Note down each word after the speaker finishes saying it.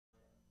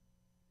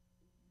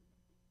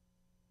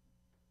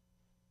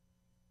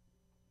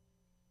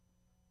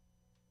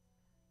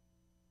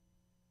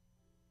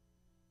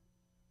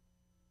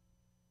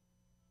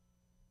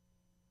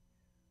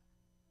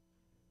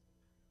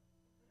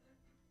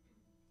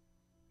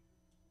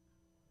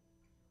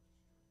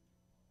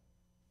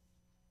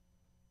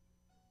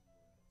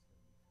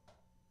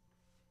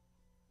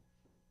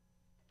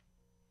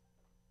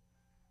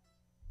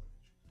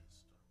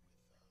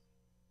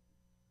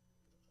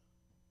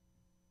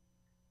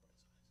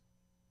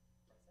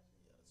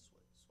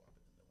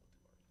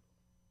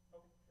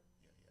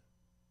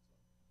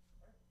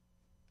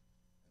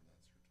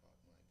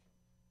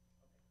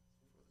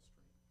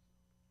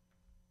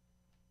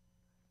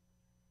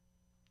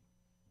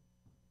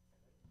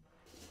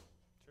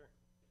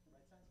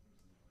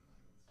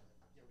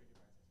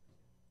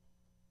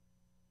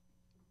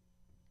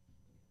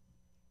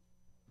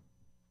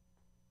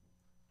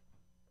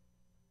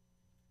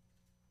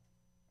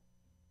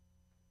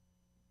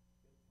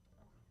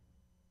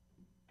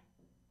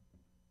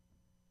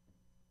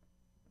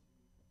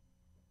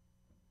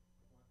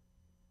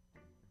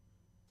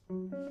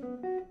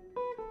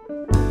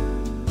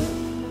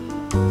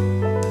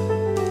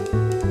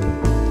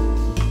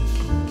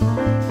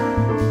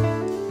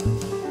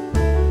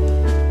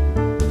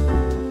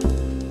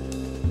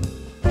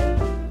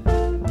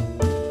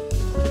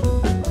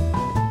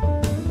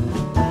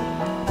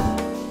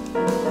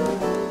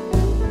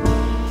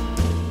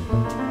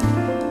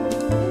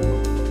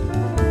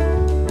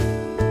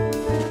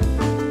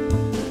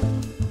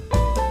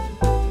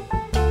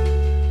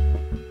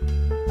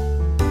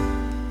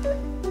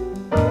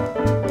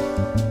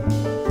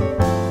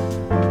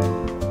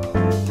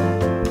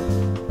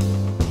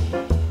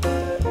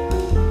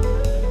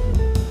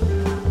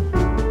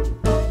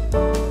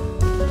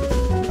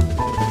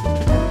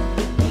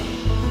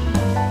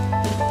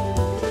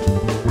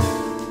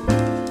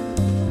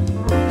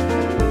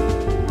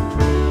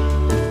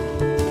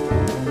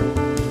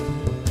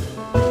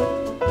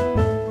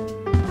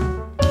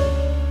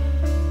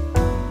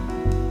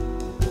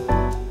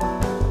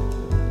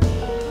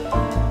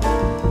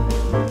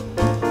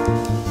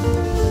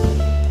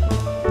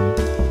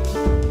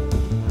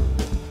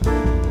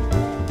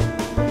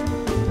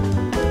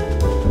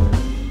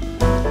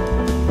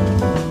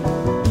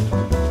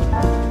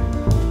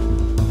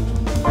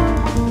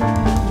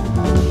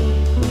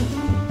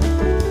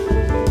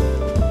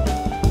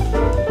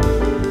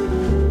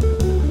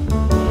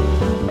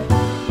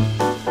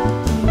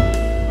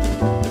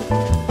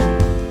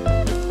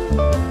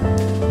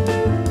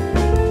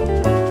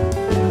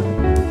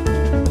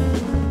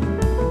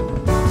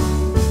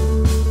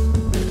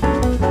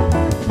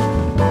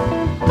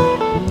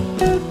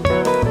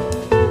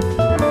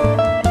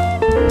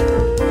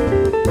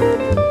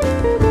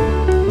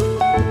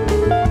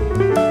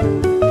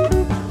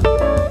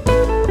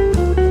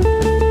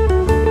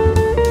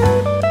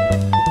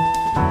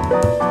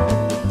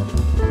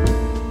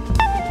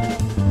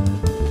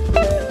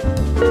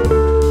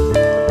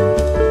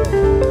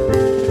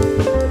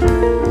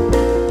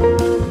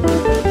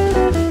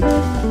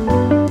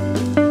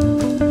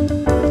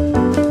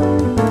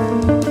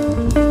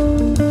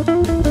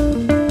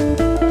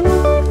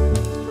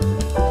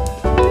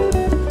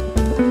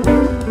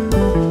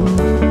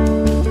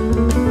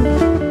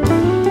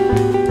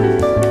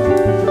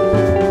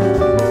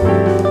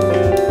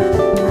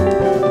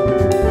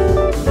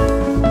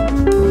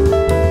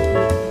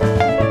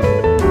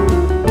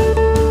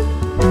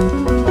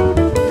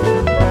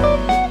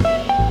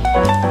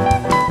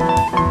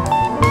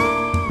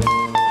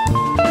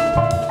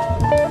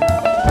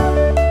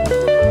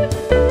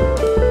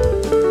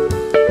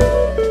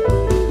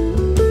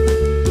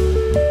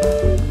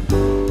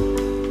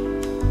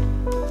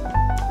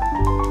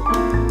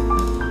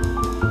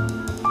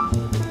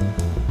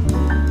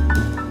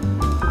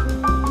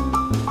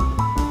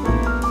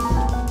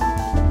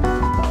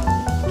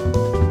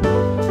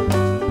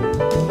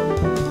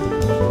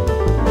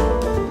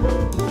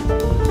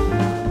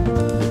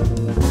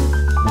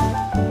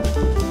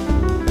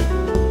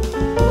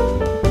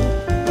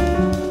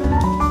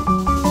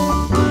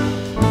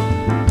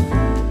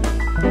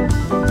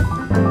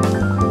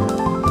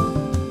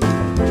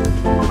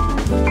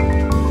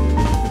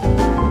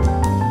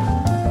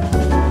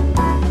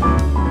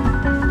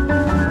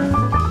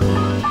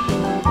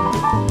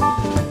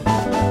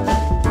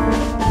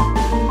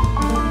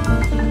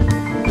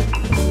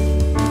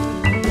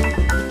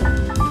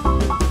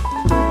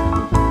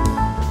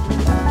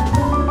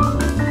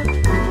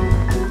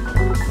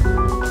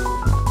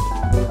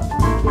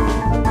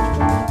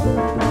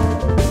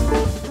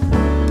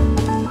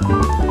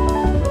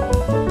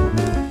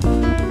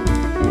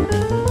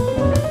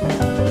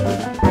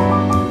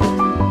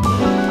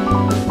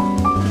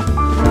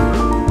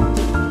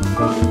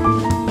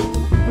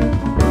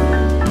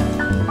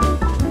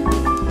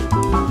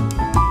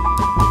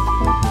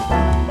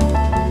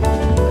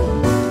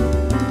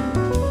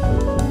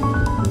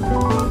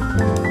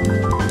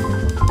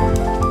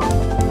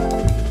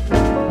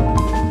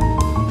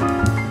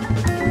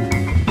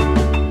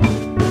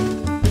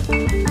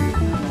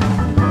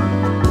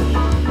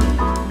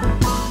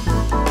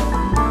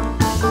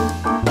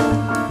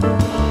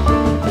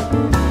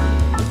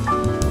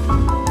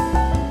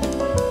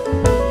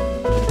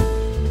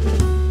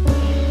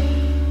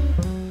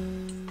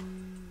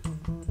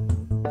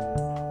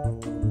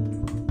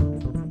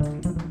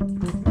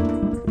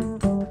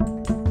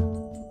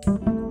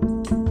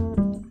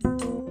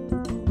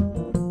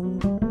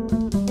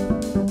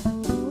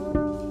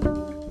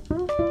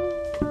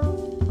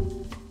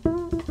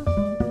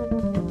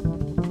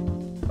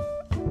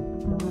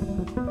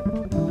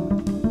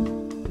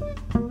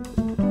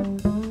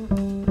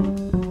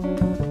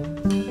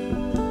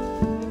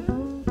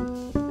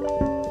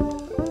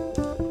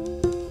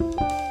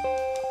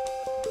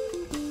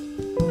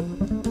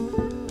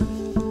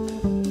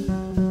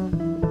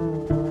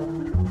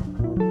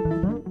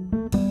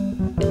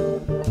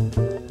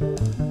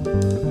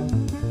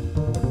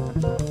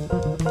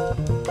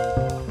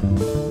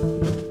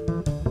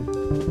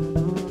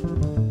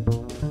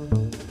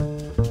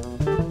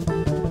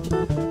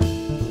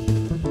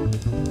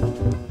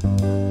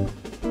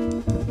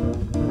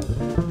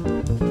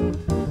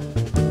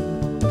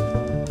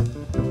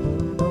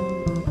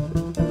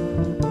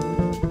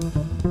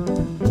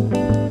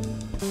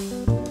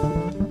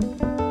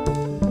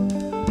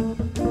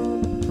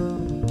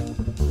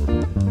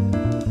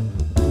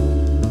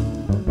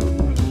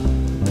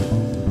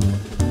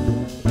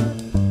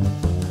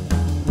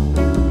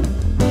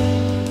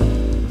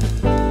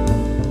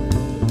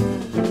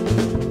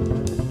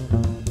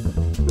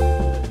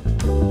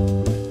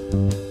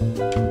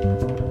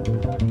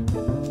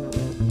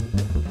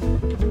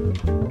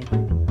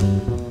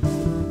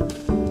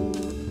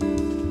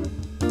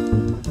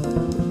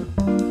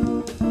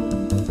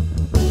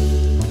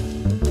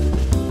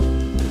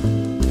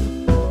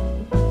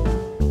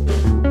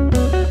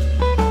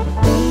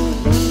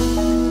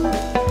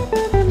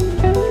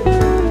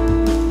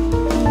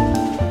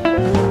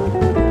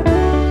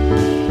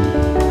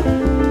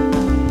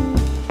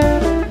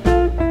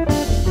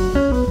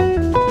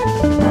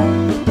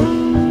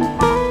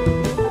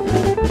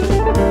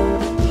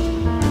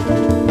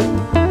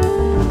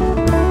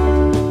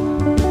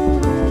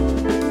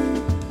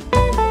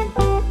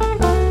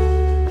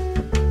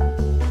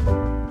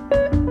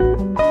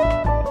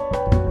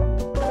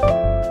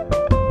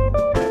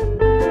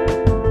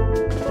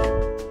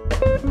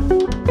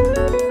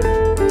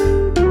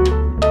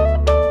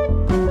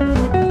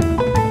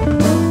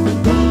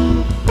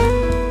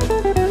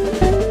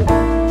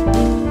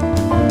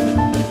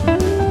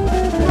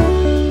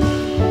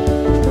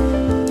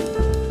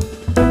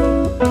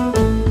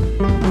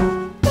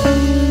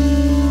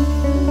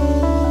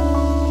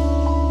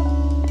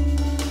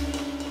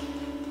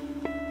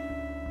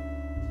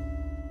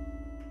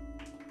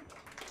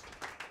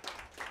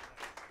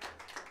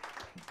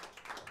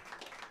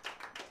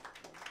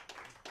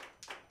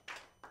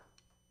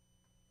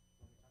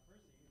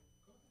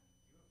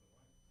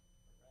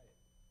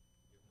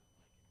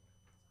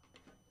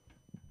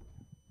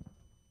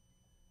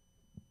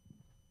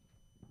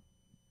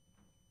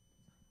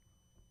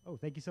Oh,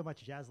 thank you so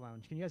much, Jazz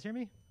Lounge. Can you guys hear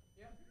me?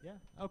 Yeah.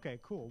 Yeah? Okay,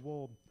 cool.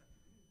 Well,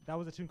 that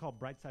was a tune called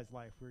Bright Side's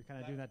Life. We were kind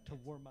of doing that to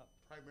warm up.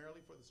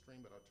 Primarily for the stream,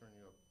 but I'll turn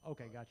you up.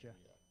 Okay, gotcha.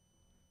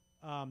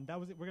 Yeah. That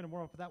was it. We're going to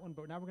warm up with that one,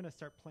 but now we're going to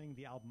start playing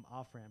the album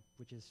Offramp,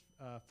 which is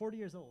 40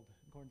 years old,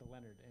 according to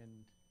Leonard. And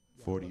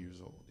yeah, 40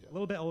 years old, yeah. A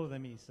little bit older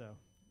than me, so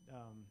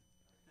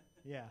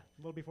yeah, a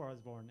little before I was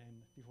born and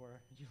before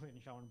Julian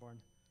and Sean were born.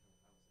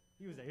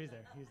 He was there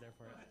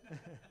for it.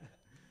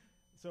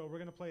 So we're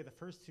going to play the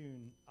first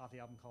tune off the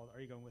album called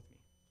Are You Going With Me?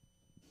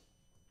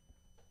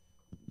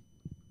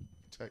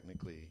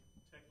 Technically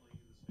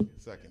the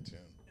second tune.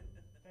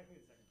 Technically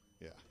the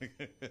second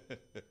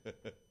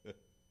tune.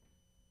 Yeah.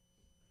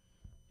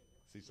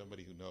 See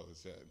somebody who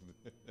knows.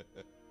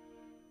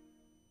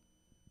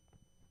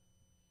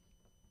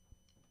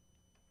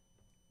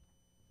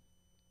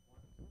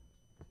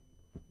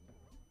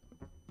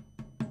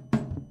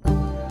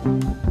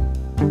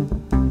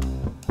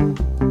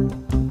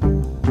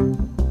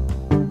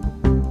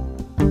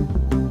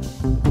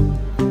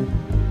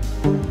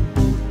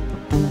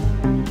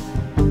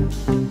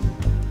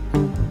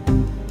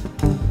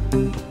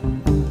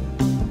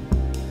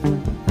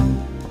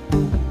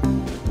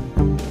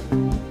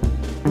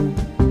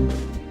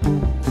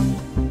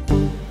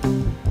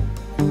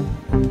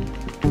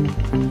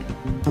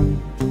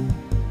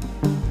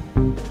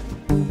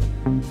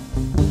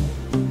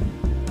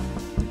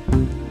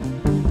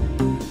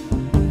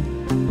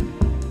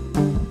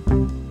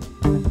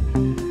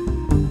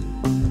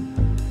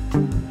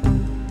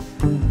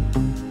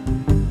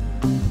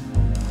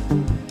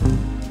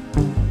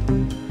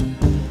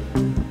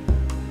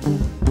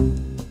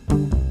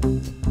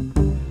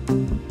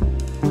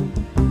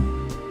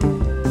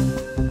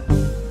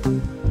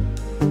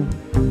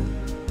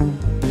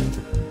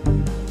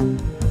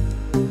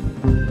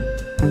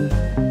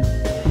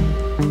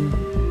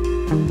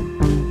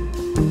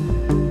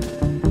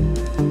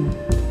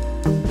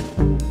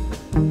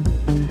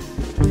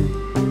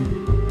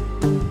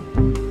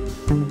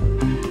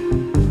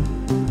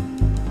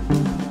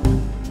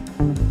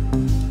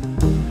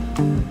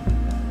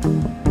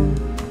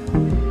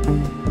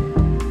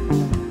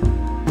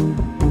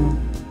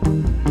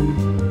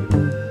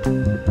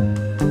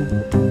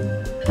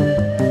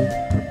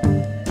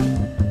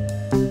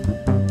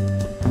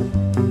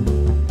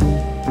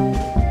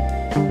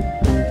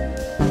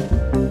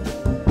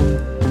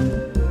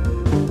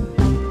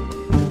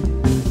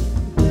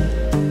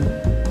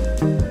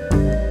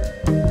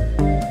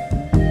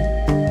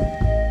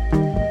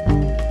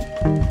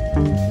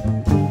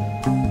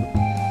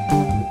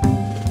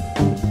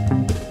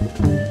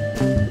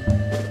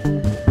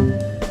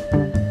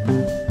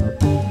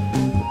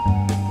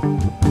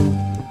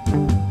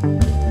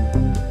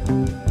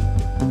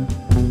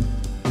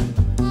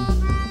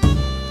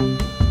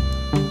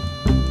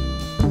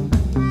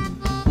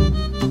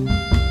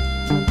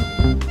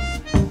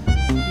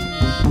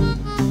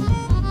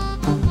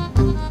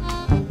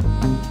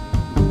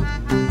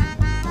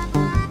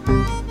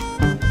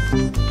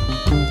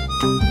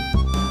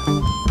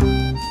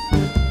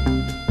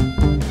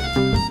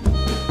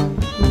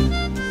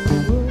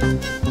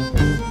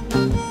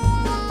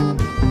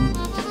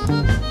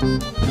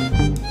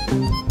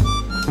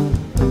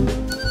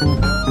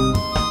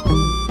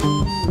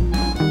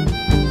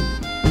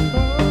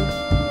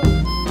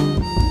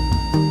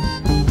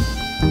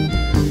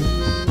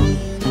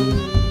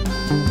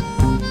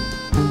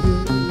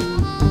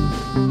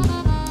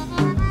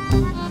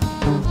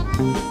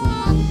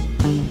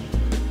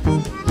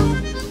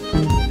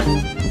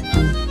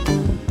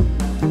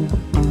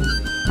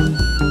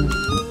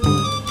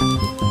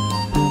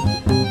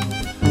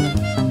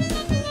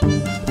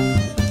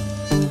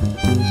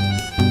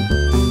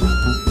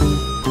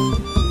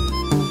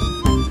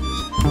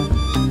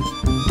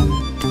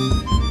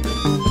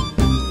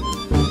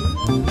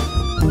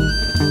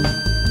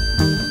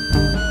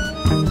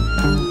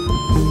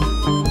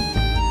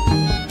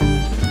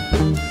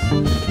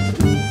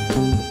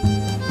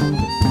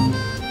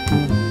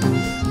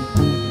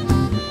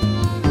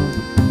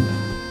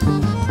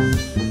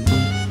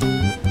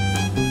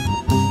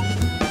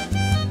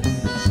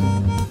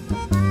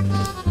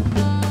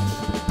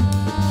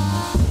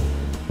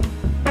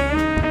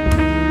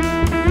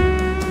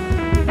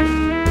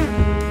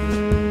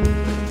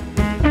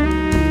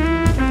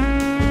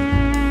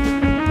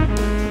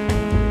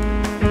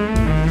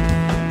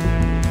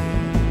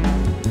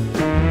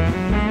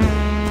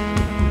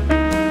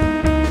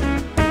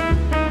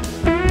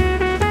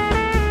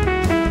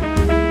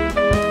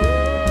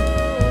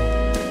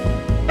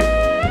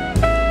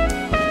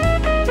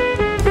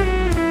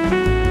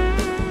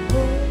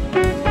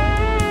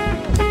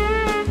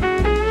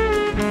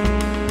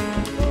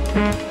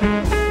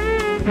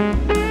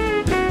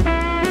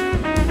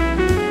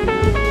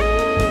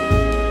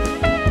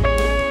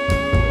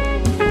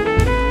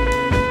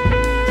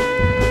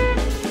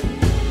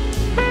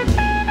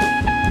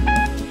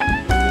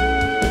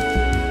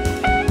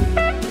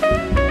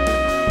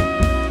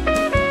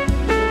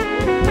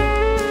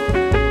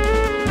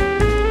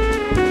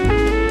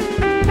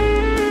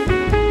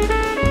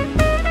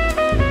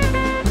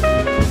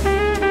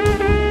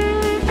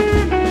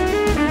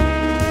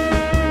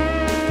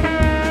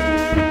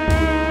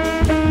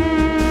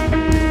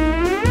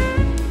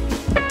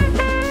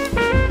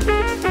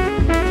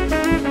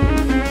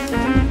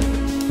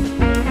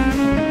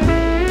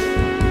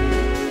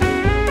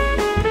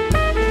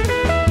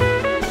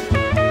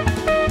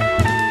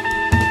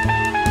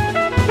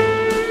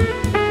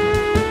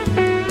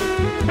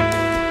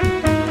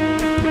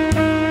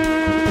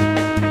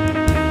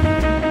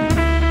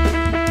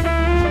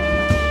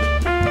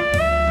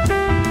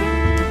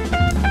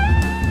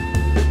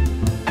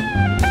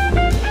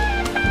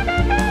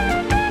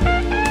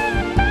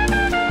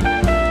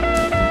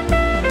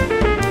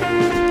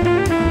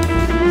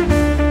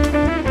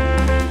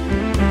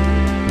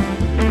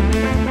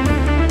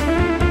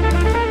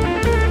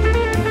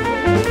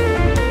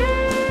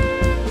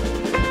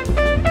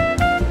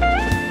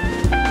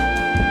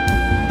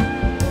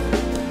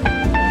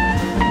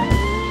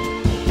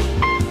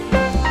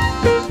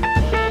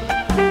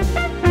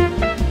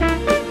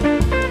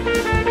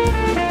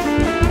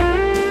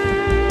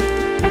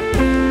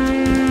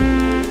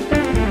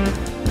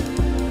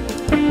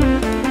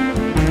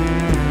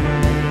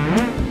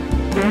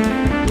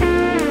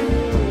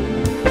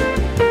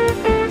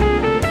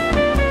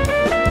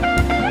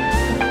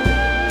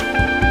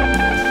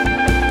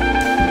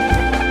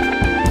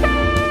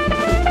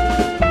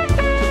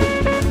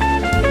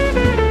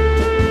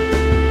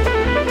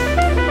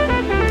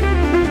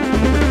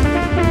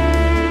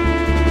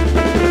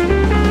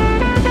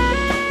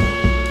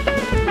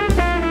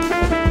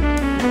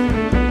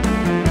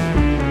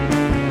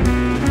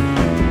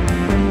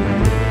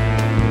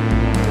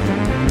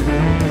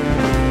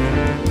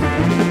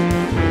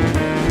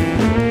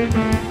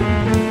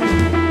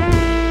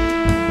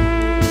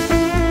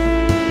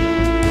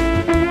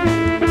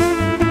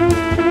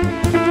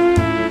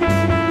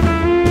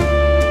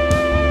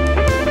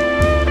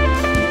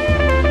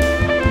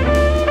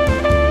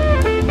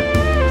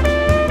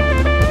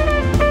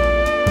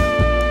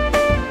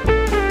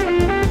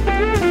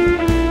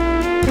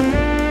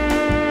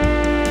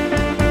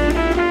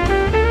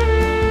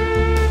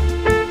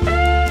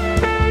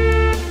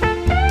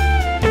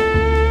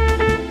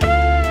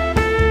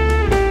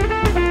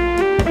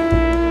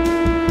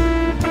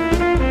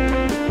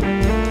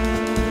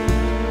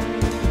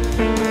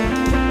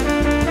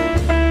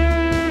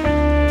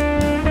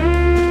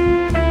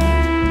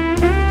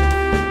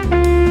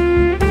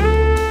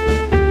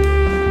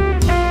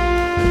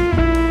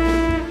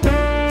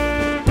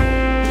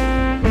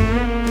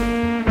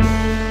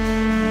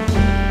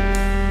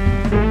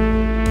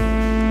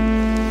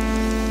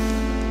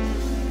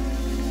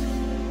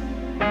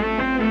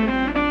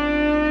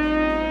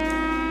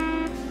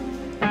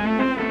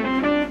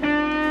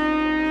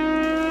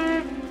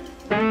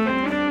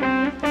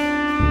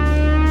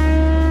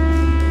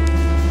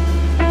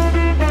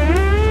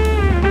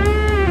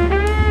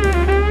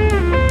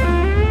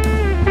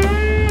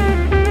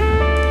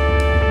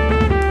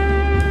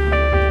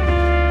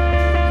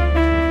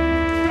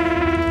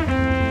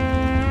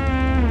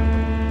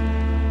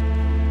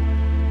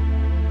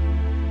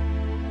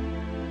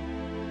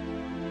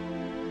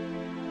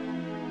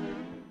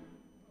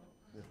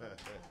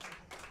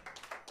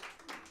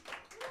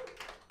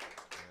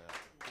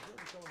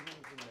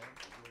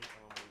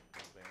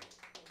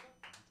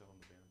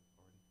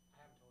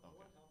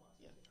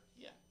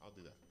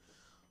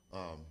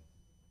 Um,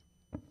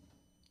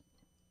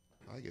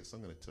 I guess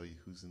I'm going to tell you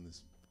who's in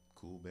this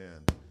cool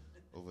band.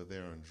 Over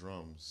there on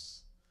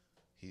drums,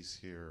 he's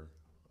here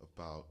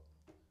about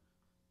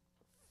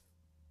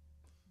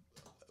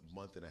a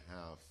month and a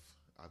half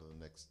out of the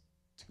next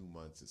 2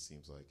 months, it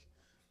seems like.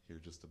 Here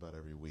just about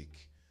every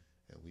week.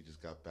 And we just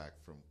got back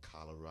from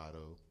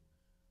Colorado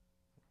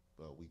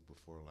a week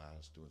before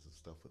last doing some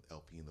stuff with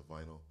LP and the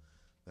vinyl.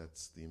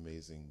 That's the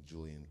amazing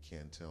Julian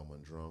Cantelm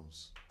on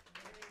drums.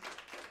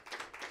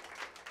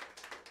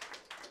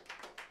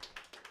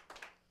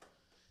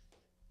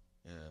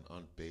 And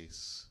on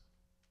bass,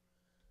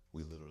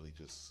 we literally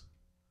just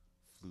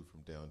flew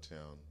from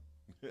downtown,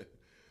 the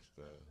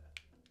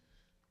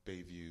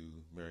Bayview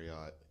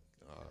Marriott,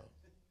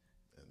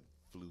 and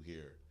flew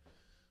here.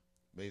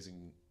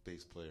 Amazing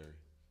bass player,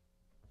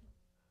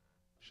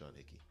 Sean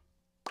Hickey.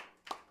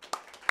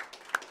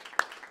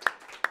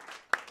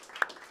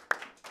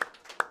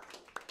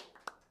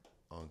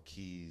 On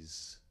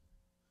keys,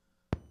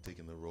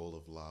 taking the role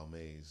of Lau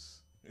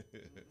Mays.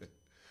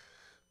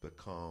 The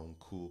calm,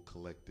 cool,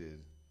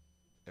 collected,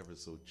 ever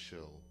so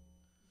chill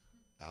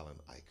Alan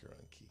Eicher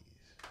on keys.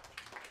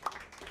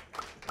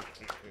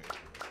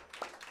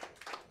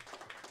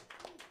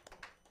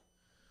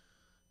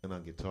 And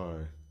on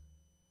guitar,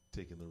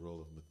 taking the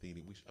role of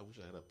Metheny. I wish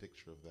I had a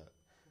picture of that.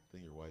 I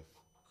think your wife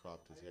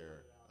cropped his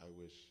hair. I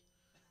wish.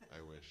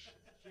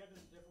 She had a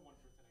different one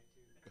for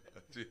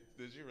tonight too.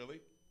 Did you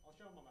really? I'll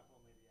show him on my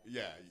phone later.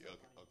 Yeah.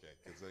 Okay.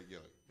 Because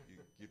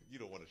you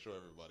don't want to show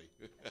everybody.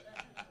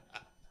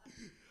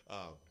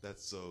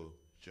 That's Zoe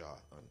Jha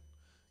on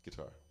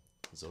guitar.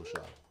 Zoe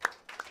Jha.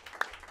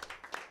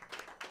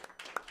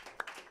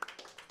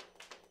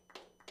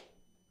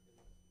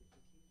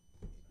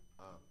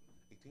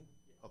 18?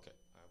 Okay.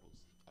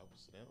 I will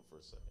sit down for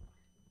a second.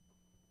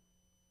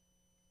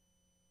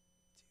 Are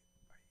you using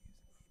eBay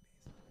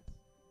for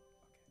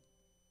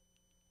this?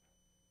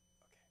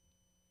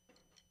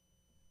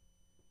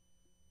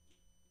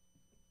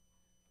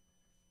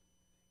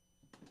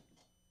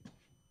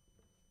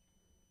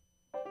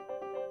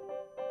 Okay.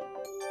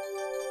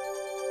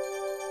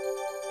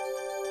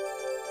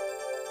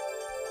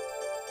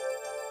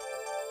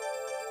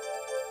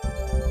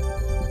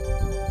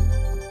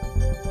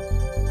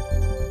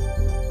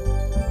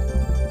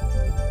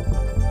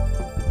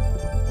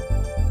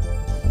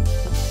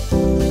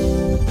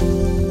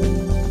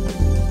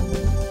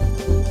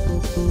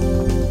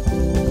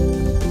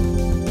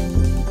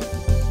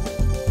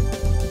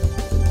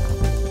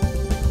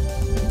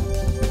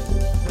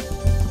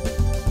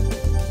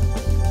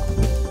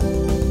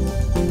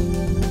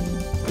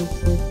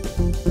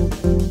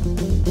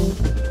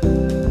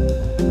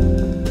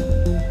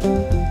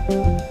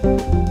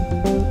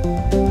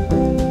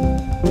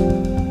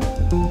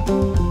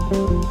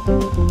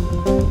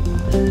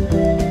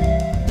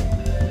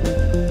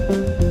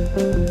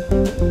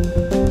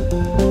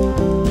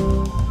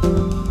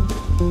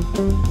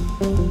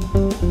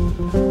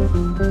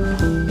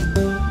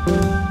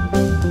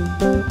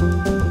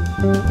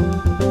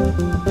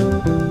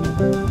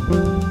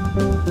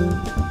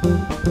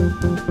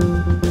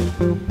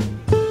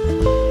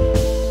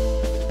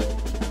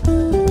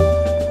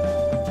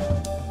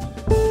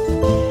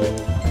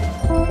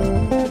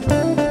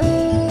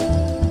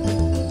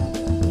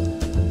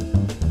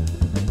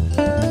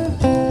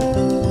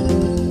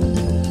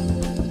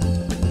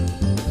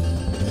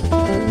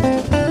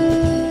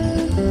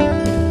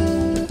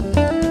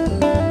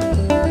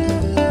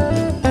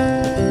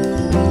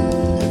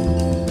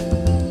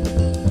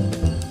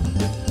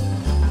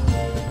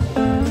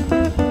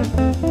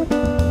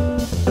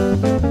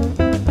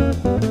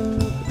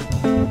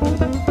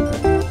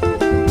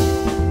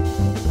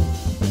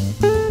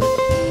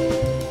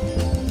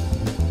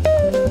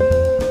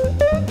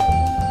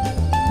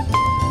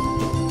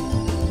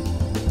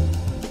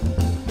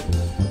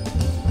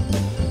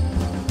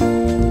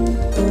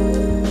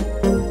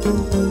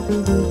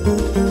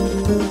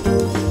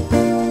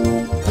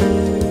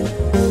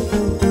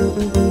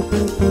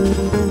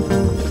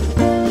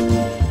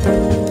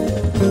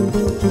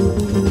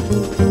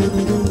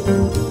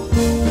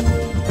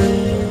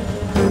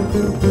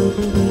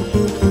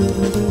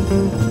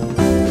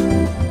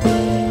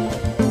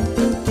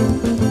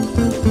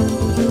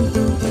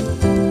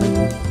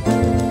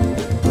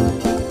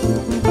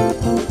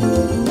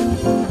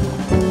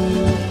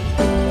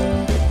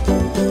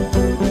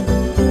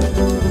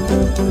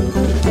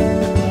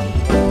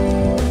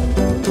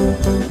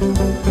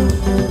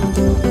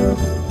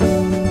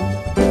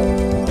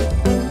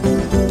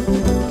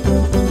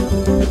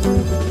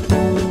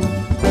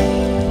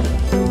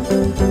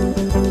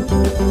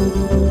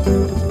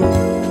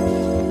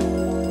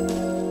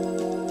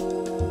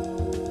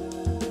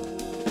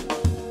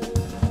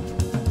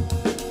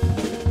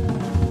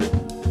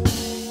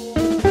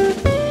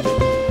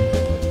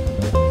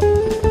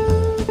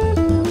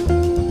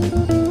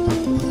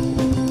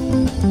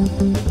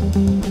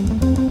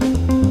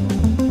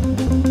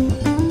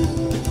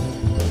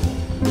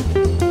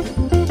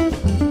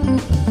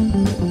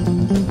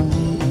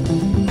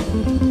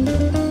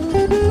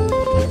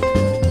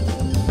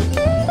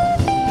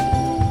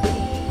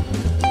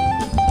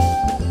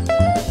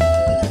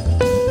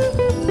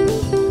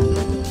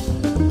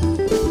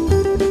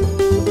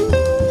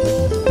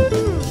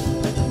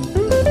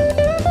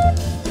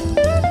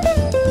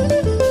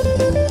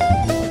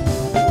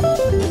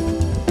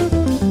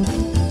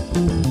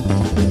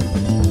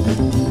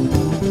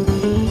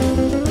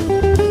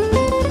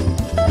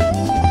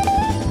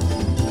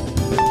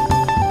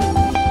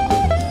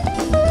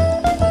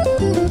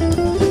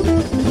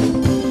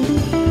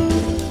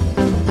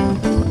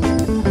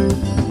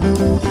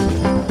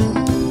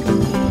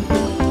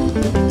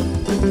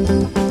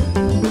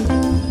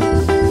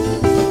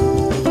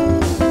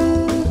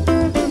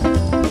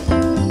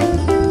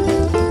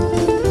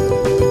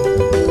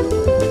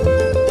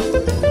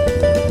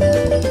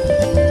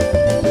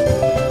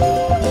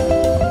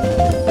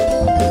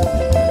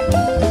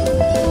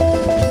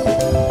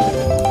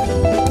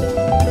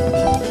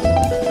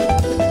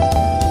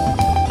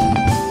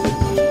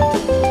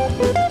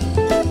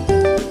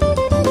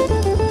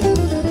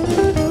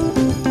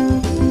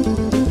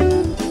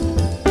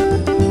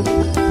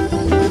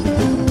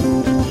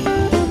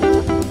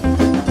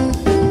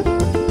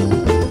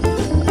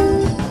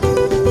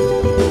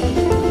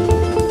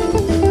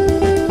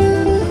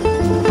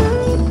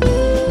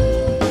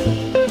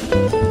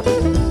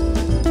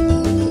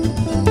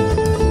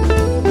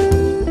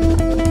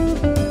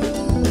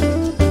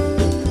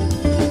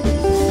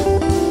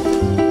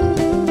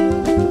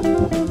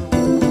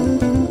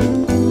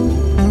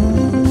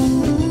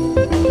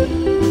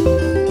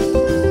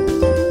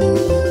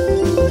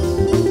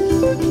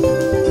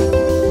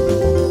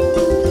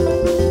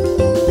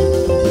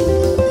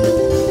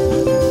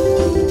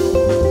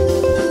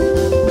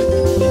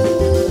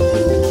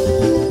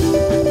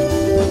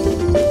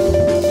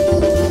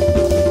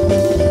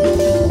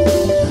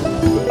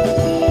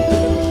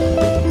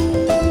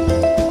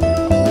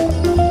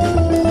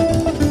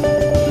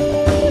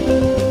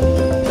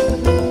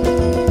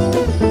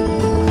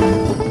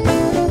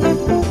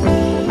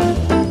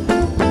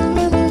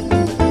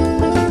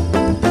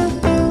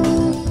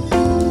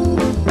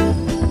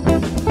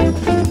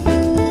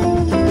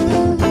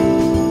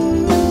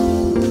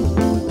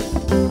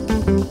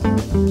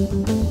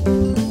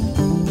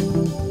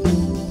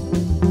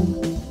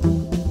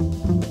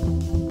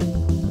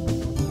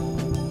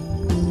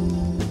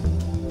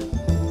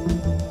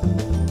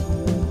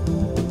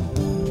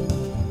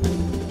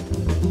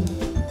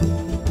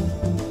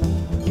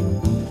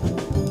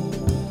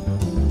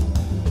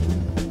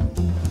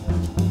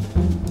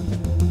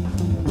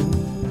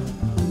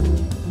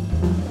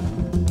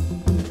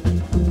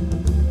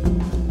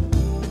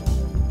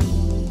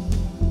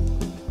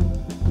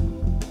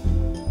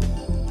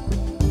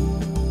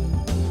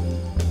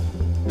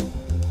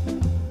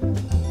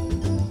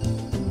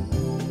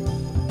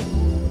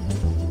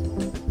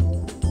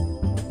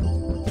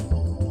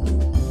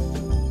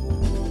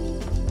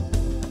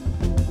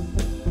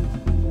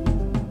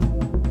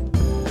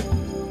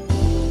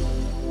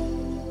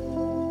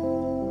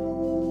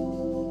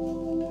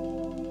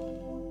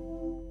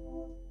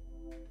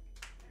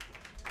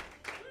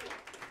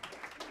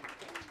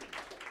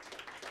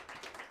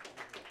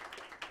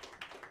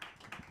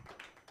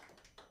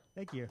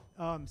 Thank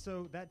you.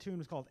 So that tune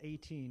was called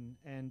 18,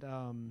 and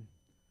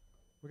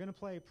we're going to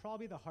play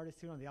probably the hardest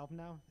tune on the album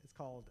now. It's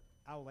called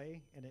Au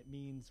lait, and it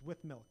means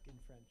with milk in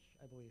French,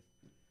 I believe.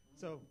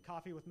 So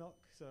coffee with milk.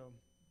 So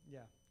yeah.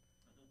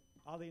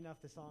 Oddly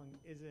enough, the song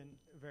isn't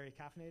very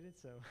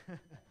caffeinated, so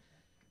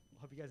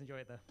hope you guys enjoy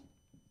it though.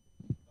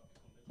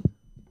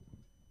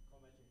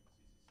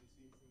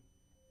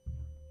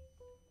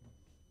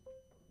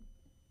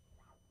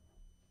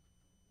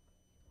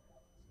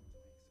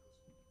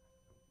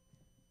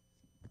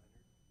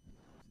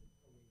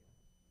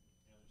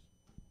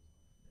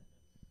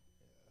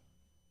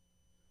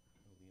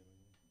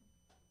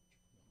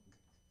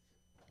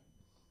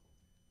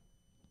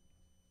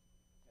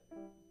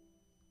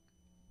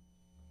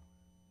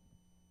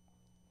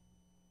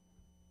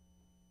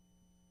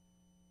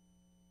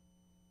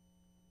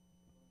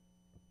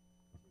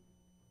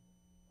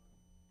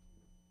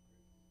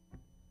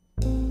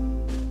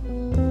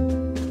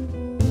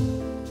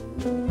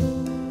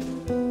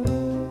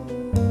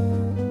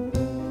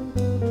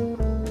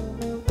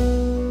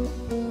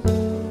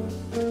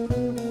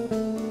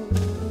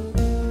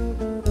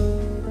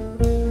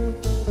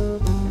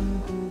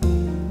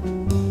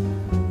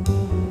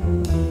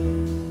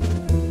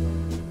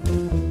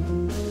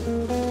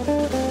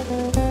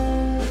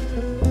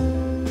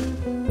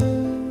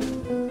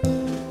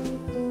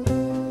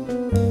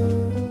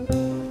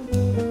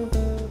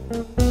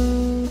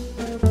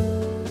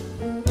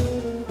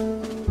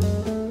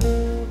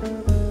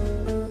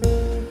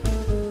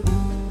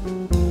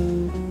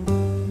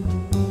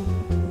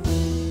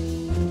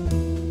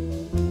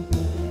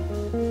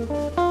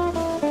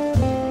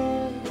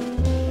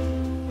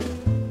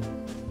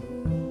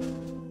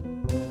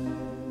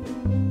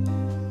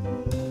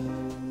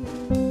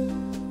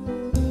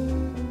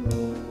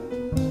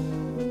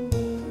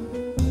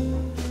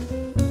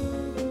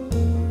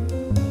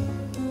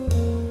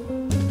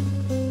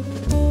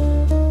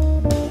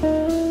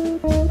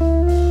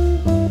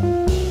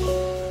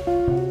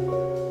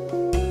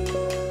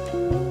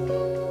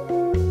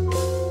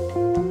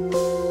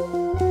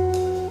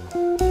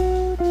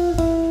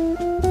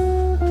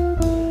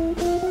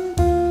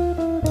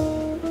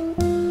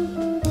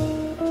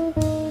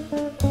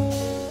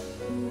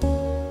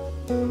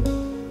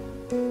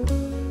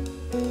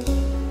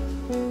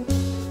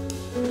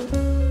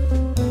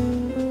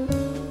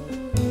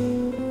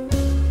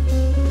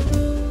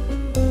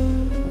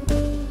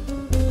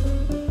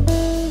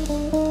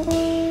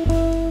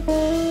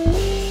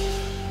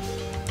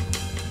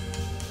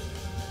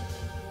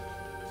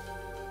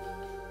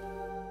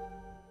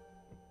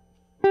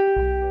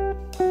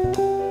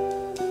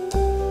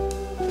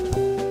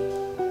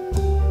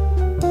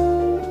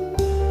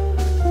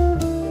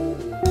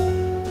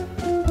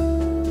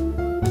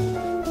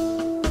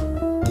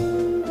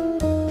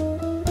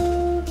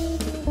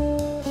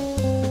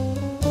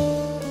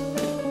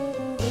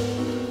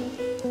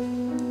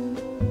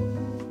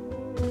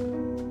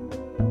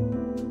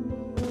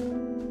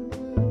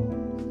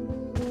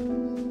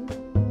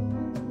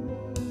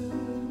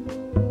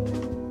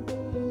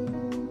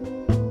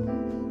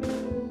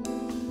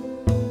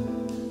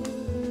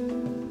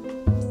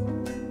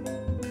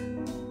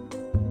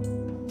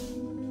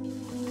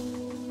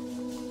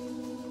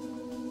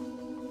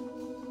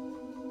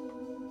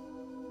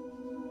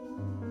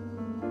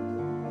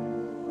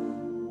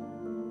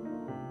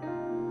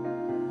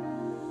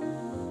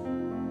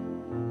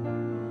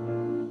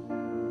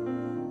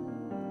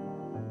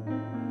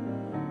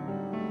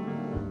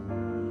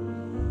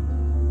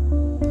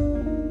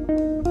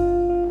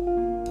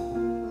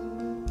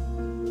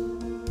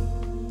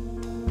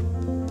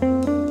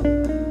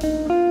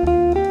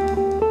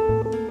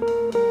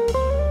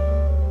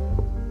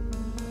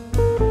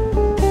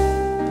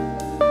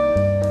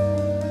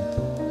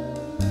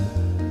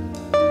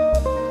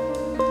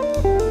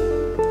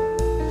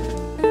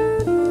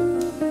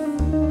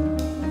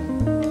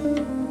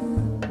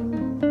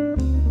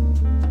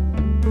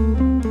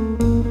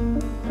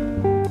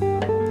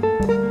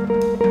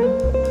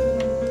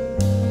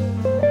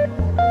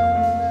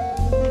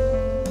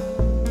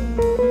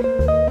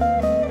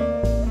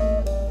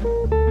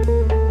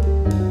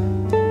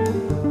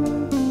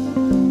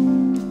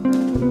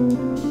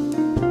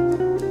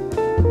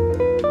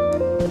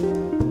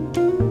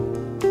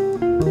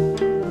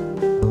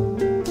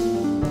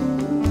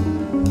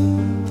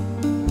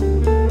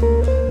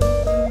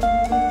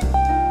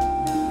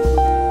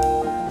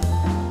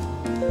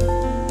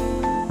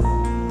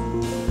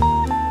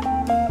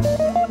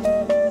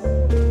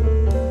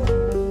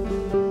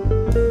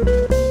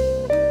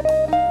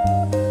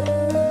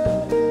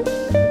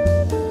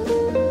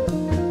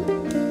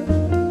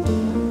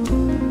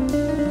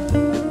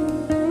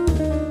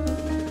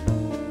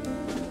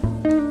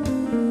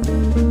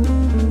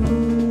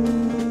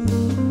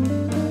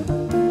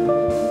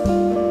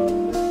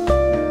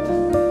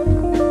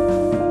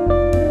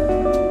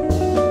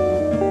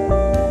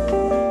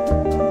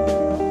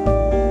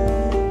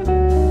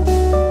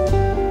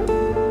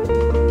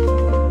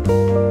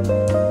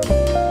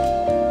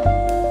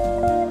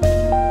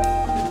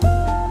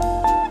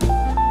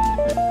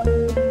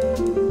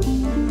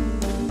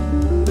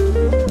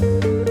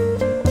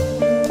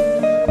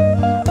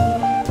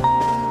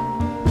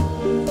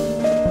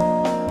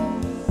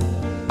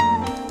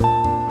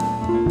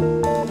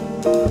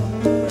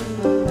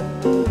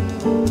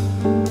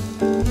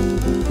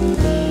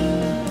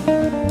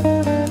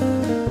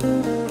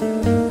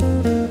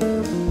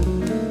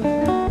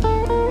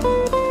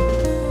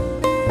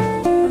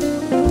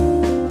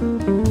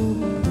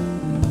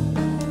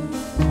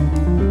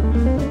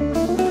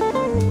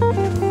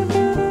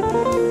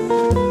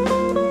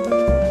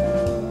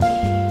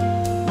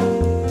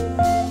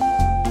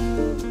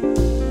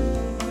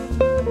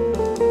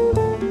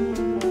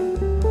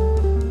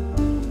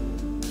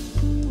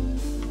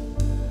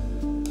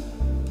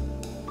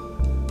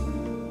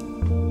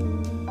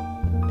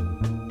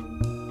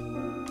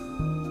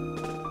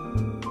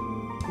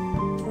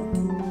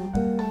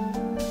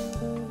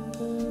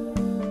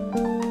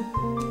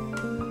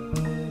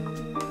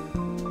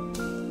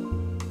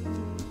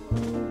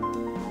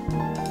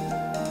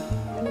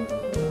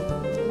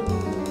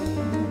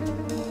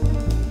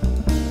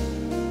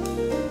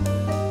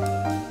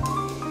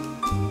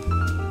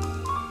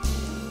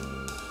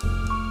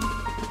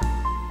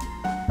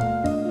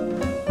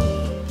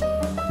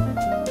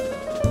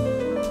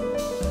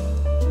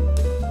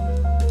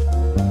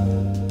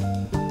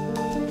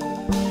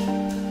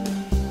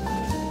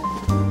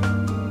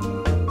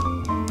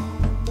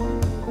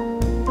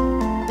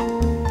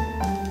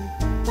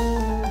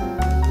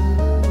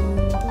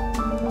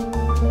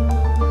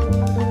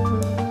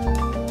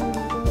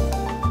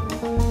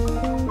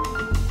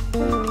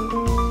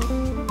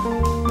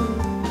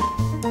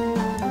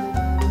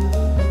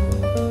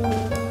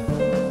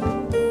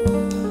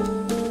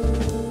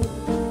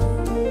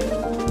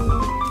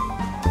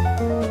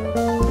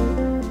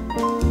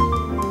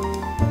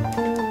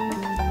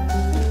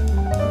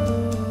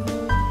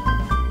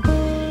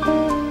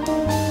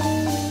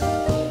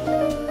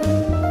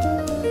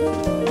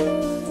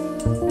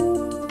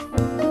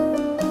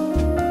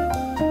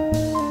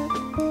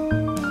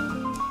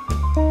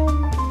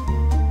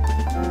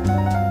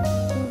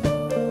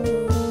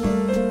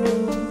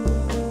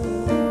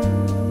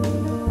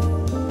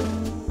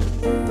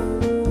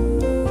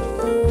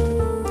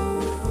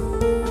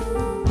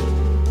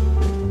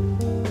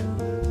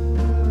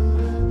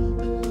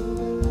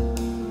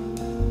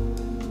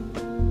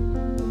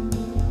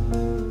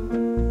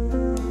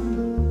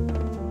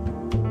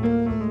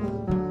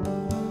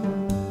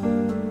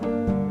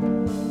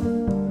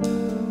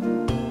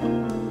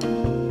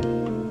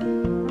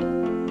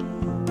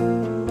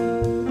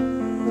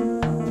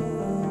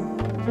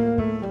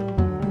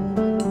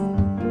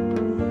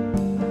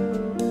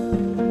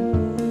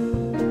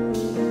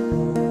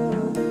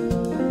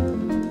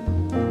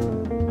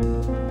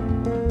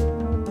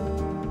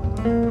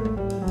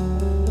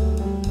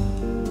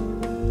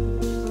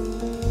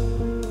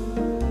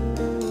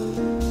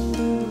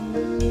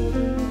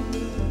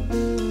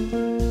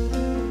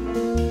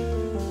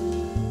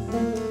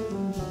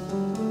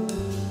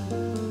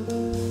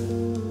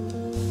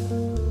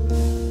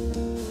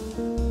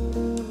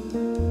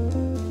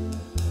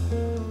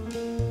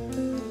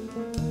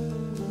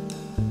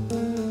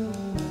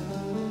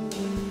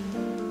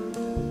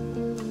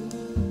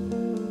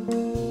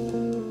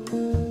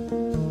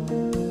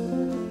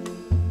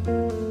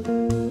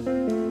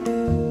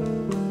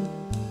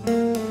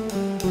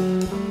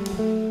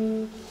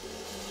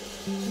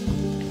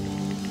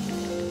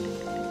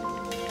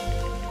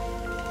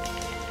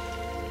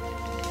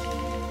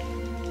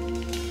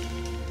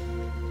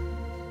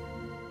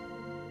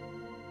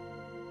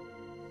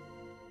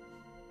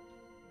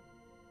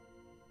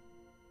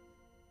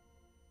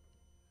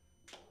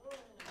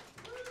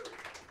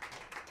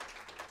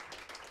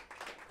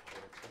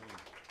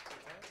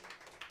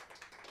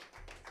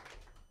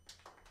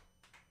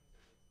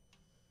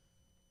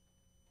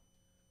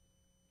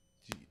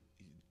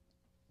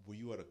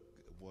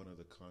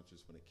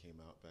 conscious when it came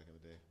out back in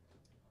the day?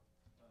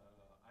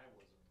 I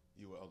wasn't.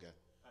 You were, okay.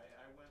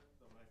 I went,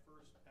 my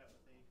first Pat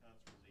Metheny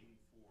concert was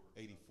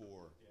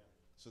 84. 84. Yeah.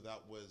 So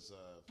that was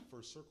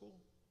First Circle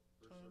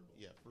First time? Circle.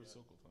 Yeah, First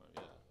Yeah. Circle time,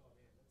 yeah.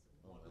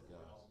 Oh my Wonderful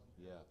gosh, album.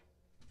 yeah.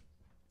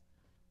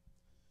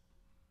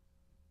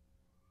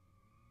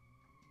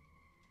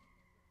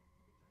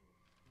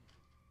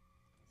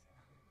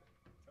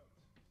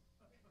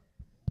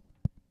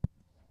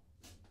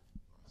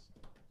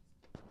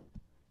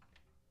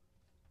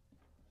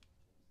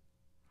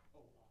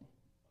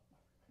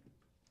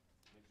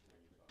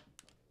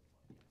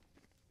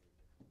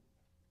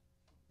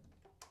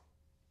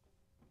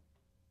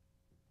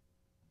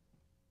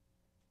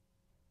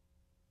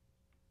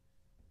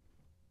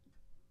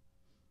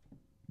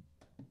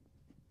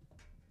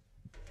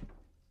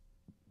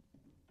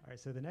 All right,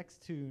 so the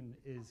next tune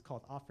is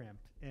called Offramp,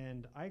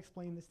 and I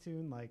explained this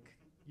tune like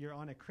you're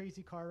on a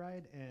crazy car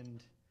ride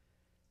and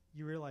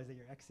you realize that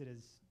your exit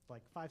is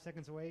like 5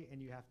 seconds away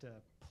and you have to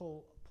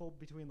pull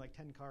between like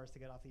 10 cars to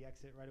get off the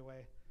exit right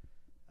away.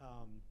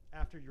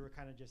 After you were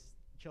kind of just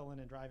chilling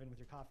and driving with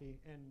your coffee,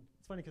 and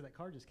it's funny because that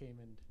car just came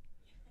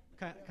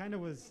and kind of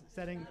was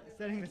setting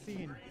the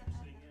scene.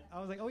 I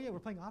was like, oh yeah, we're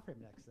playing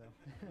Offramp next, so.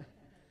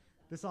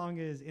 The song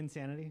is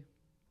Insanity,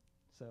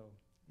 so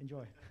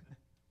enjoy.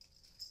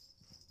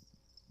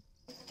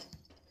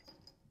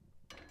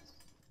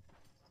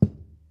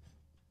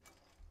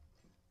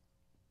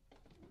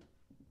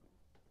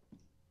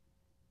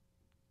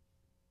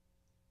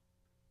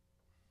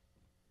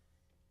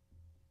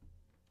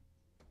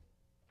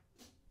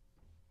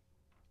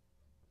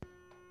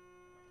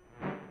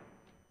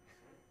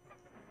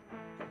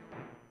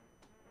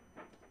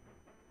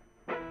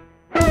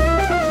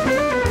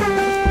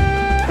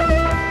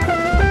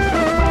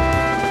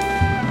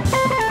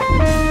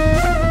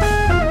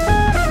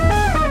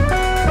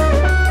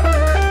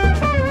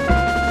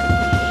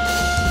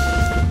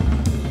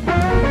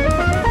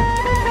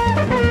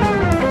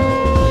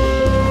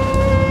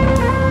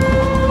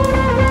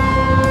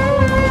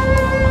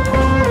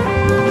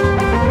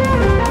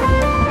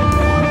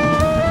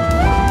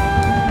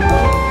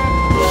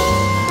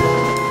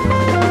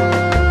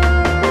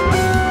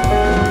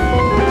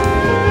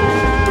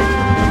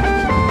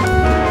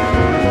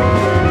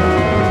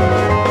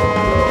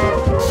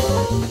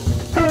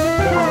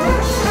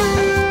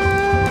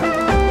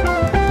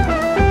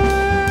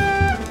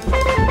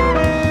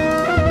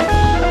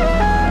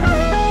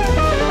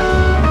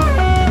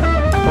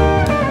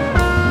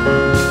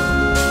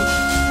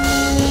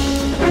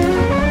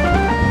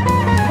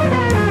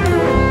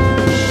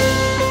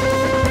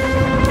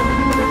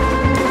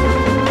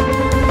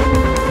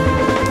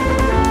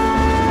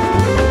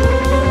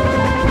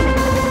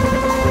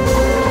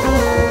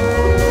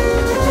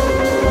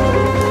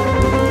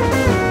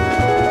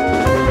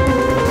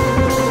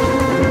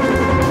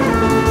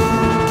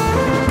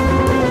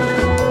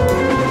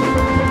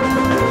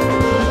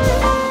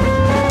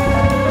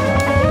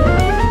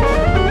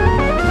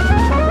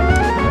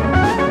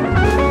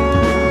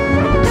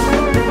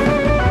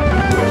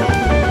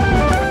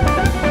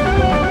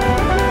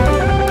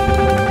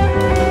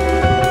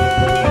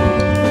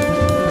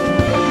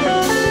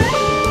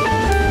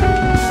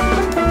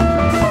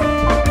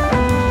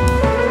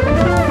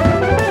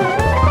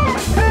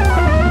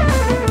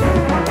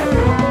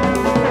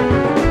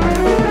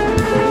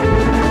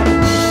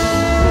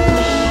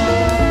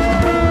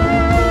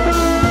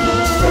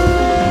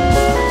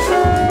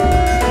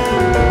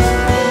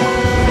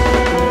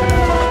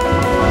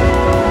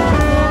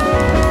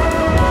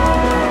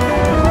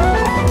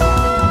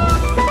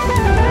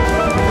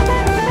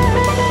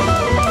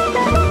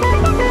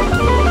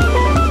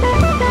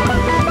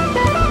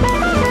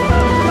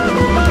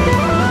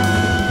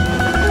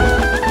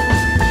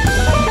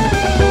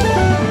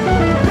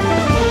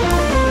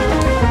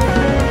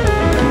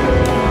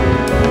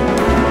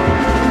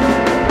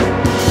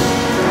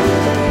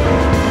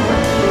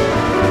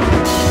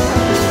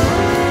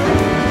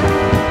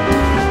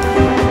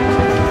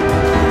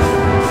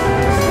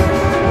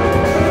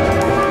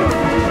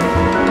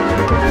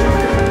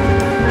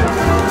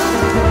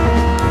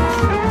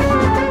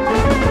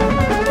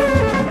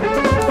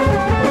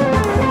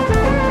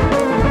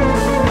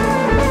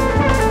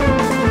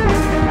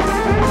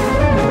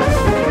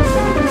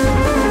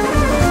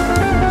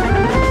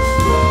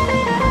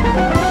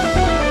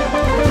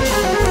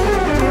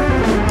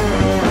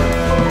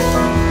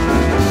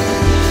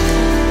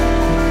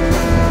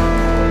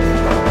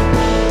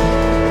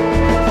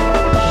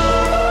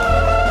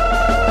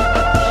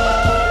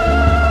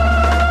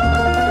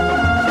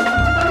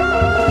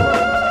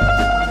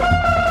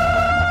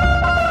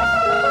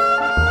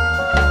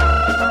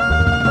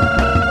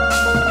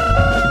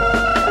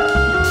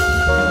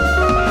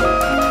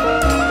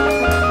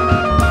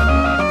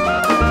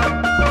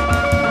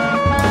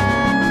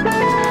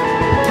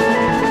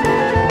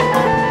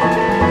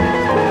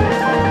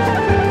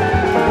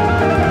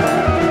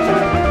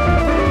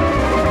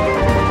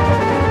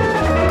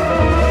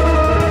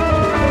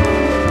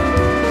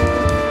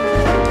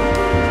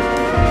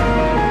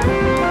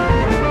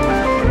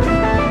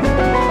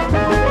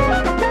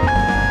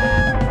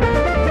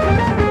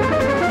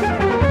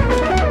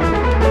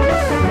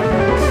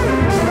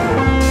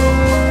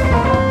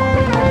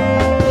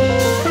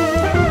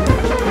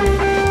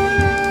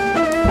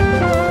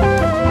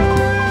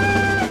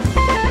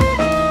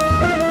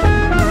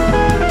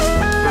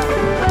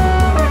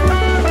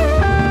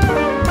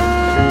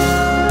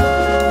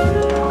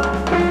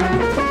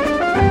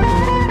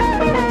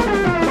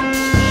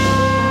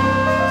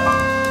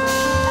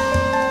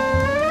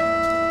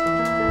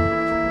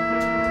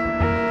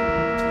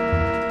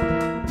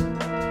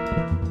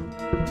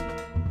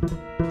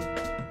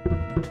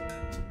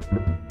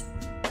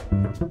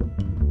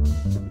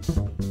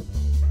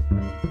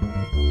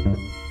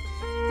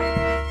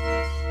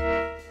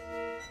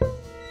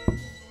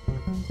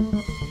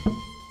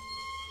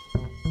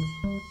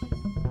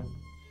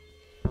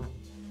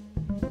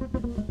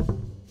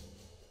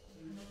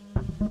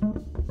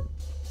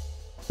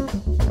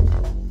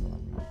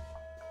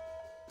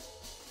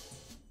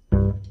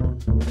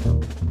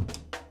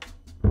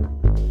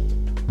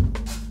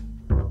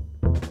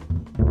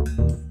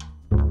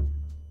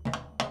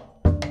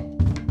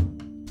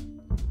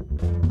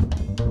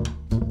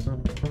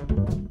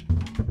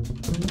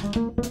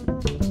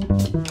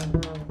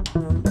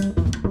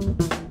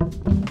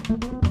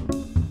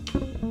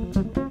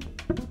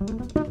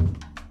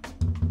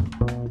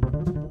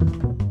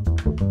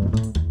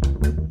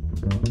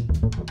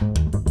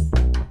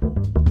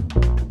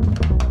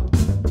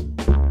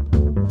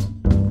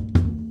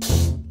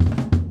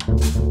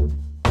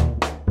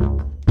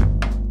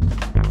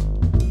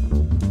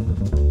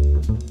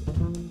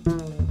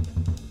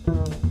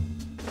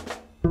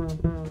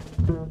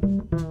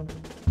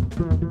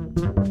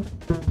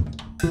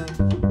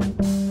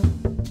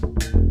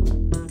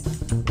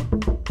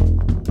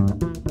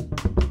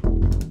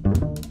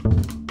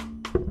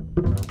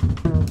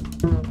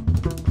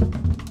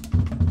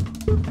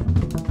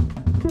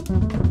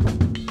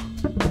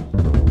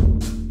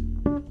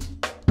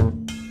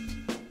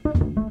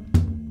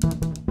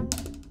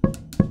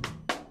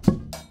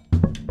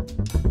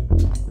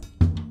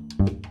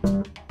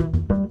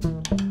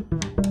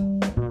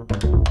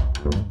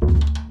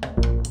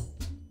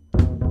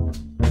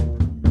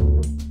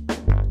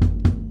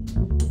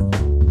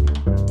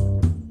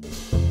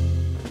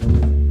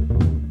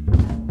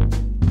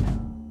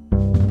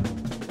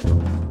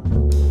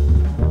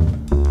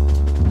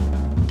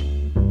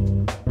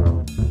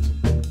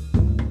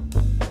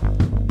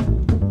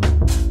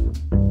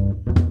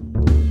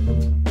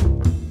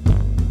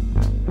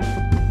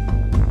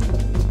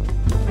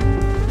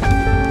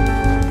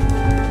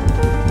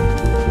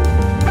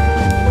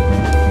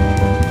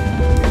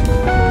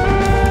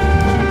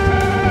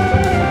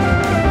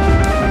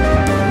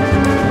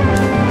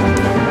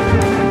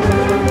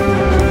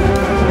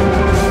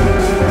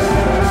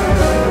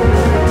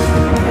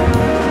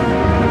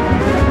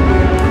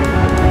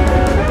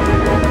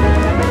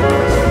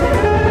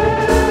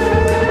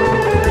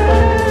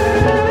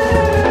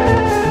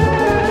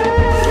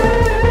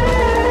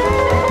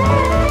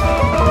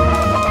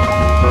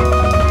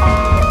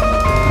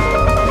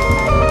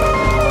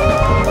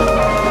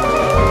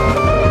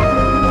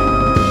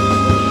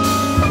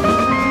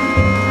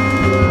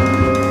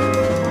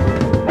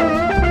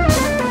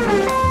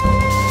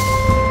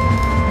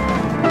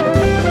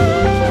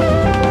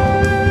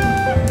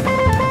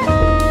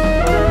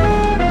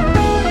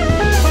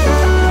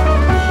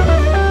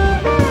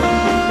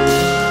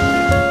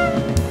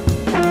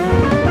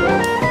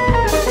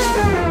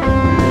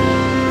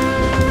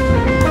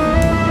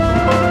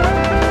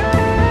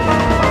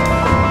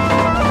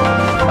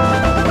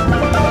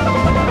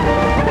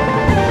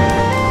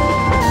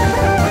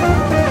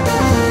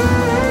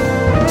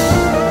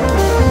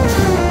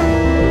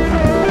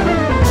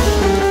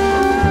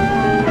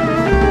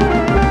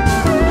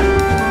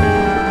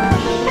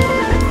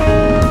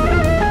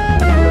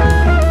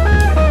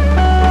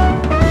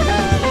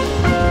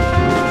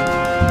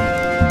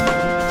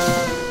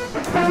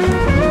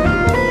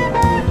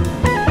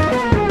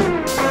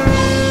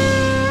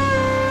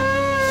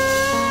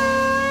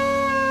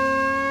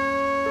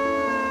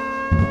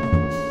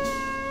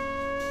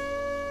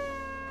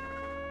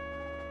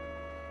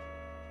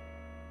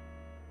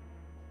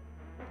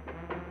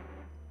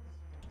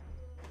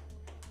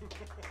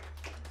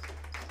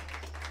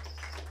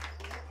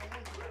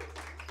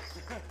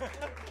 Nice.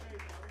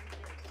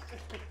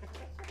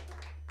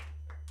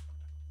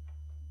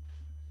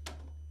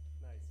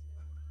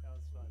 That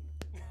was fun.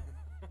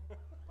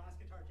 Last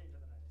guitar change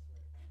of the night, I swear.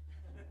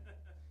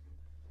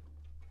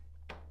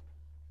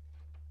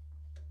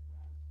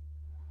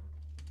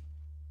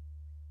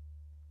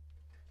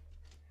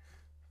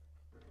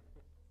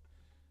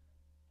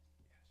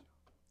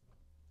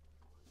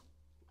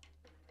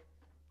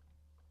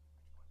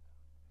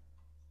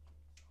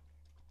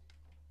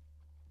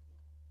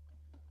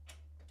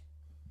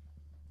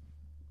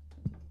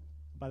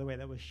 By the way,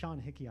 that was Sean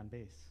Hickey on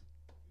bass.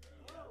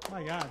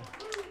 My God.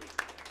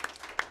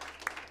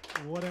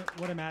 What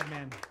a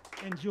madman.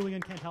 And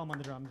Julian Cantelm on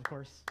the drums, of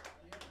course.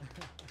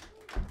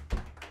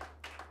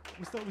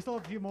 we still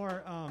have a few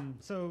more.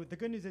 So the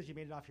good news is you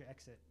made it off your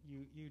exit.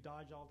 You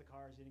dodged all the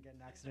cars. You didn't get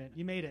in an accident.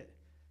 You made it.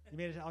 You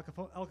made it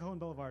to El Cajon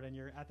Boulevard, and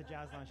you're at the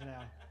Jazz Lounge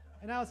now.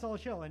 And now it's all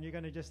chill, and you're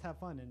going to just have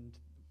fun and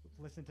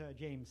listen to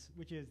James,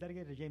 which is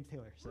dedicated to James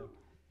Taylor. So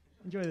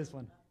enjoy this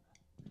one.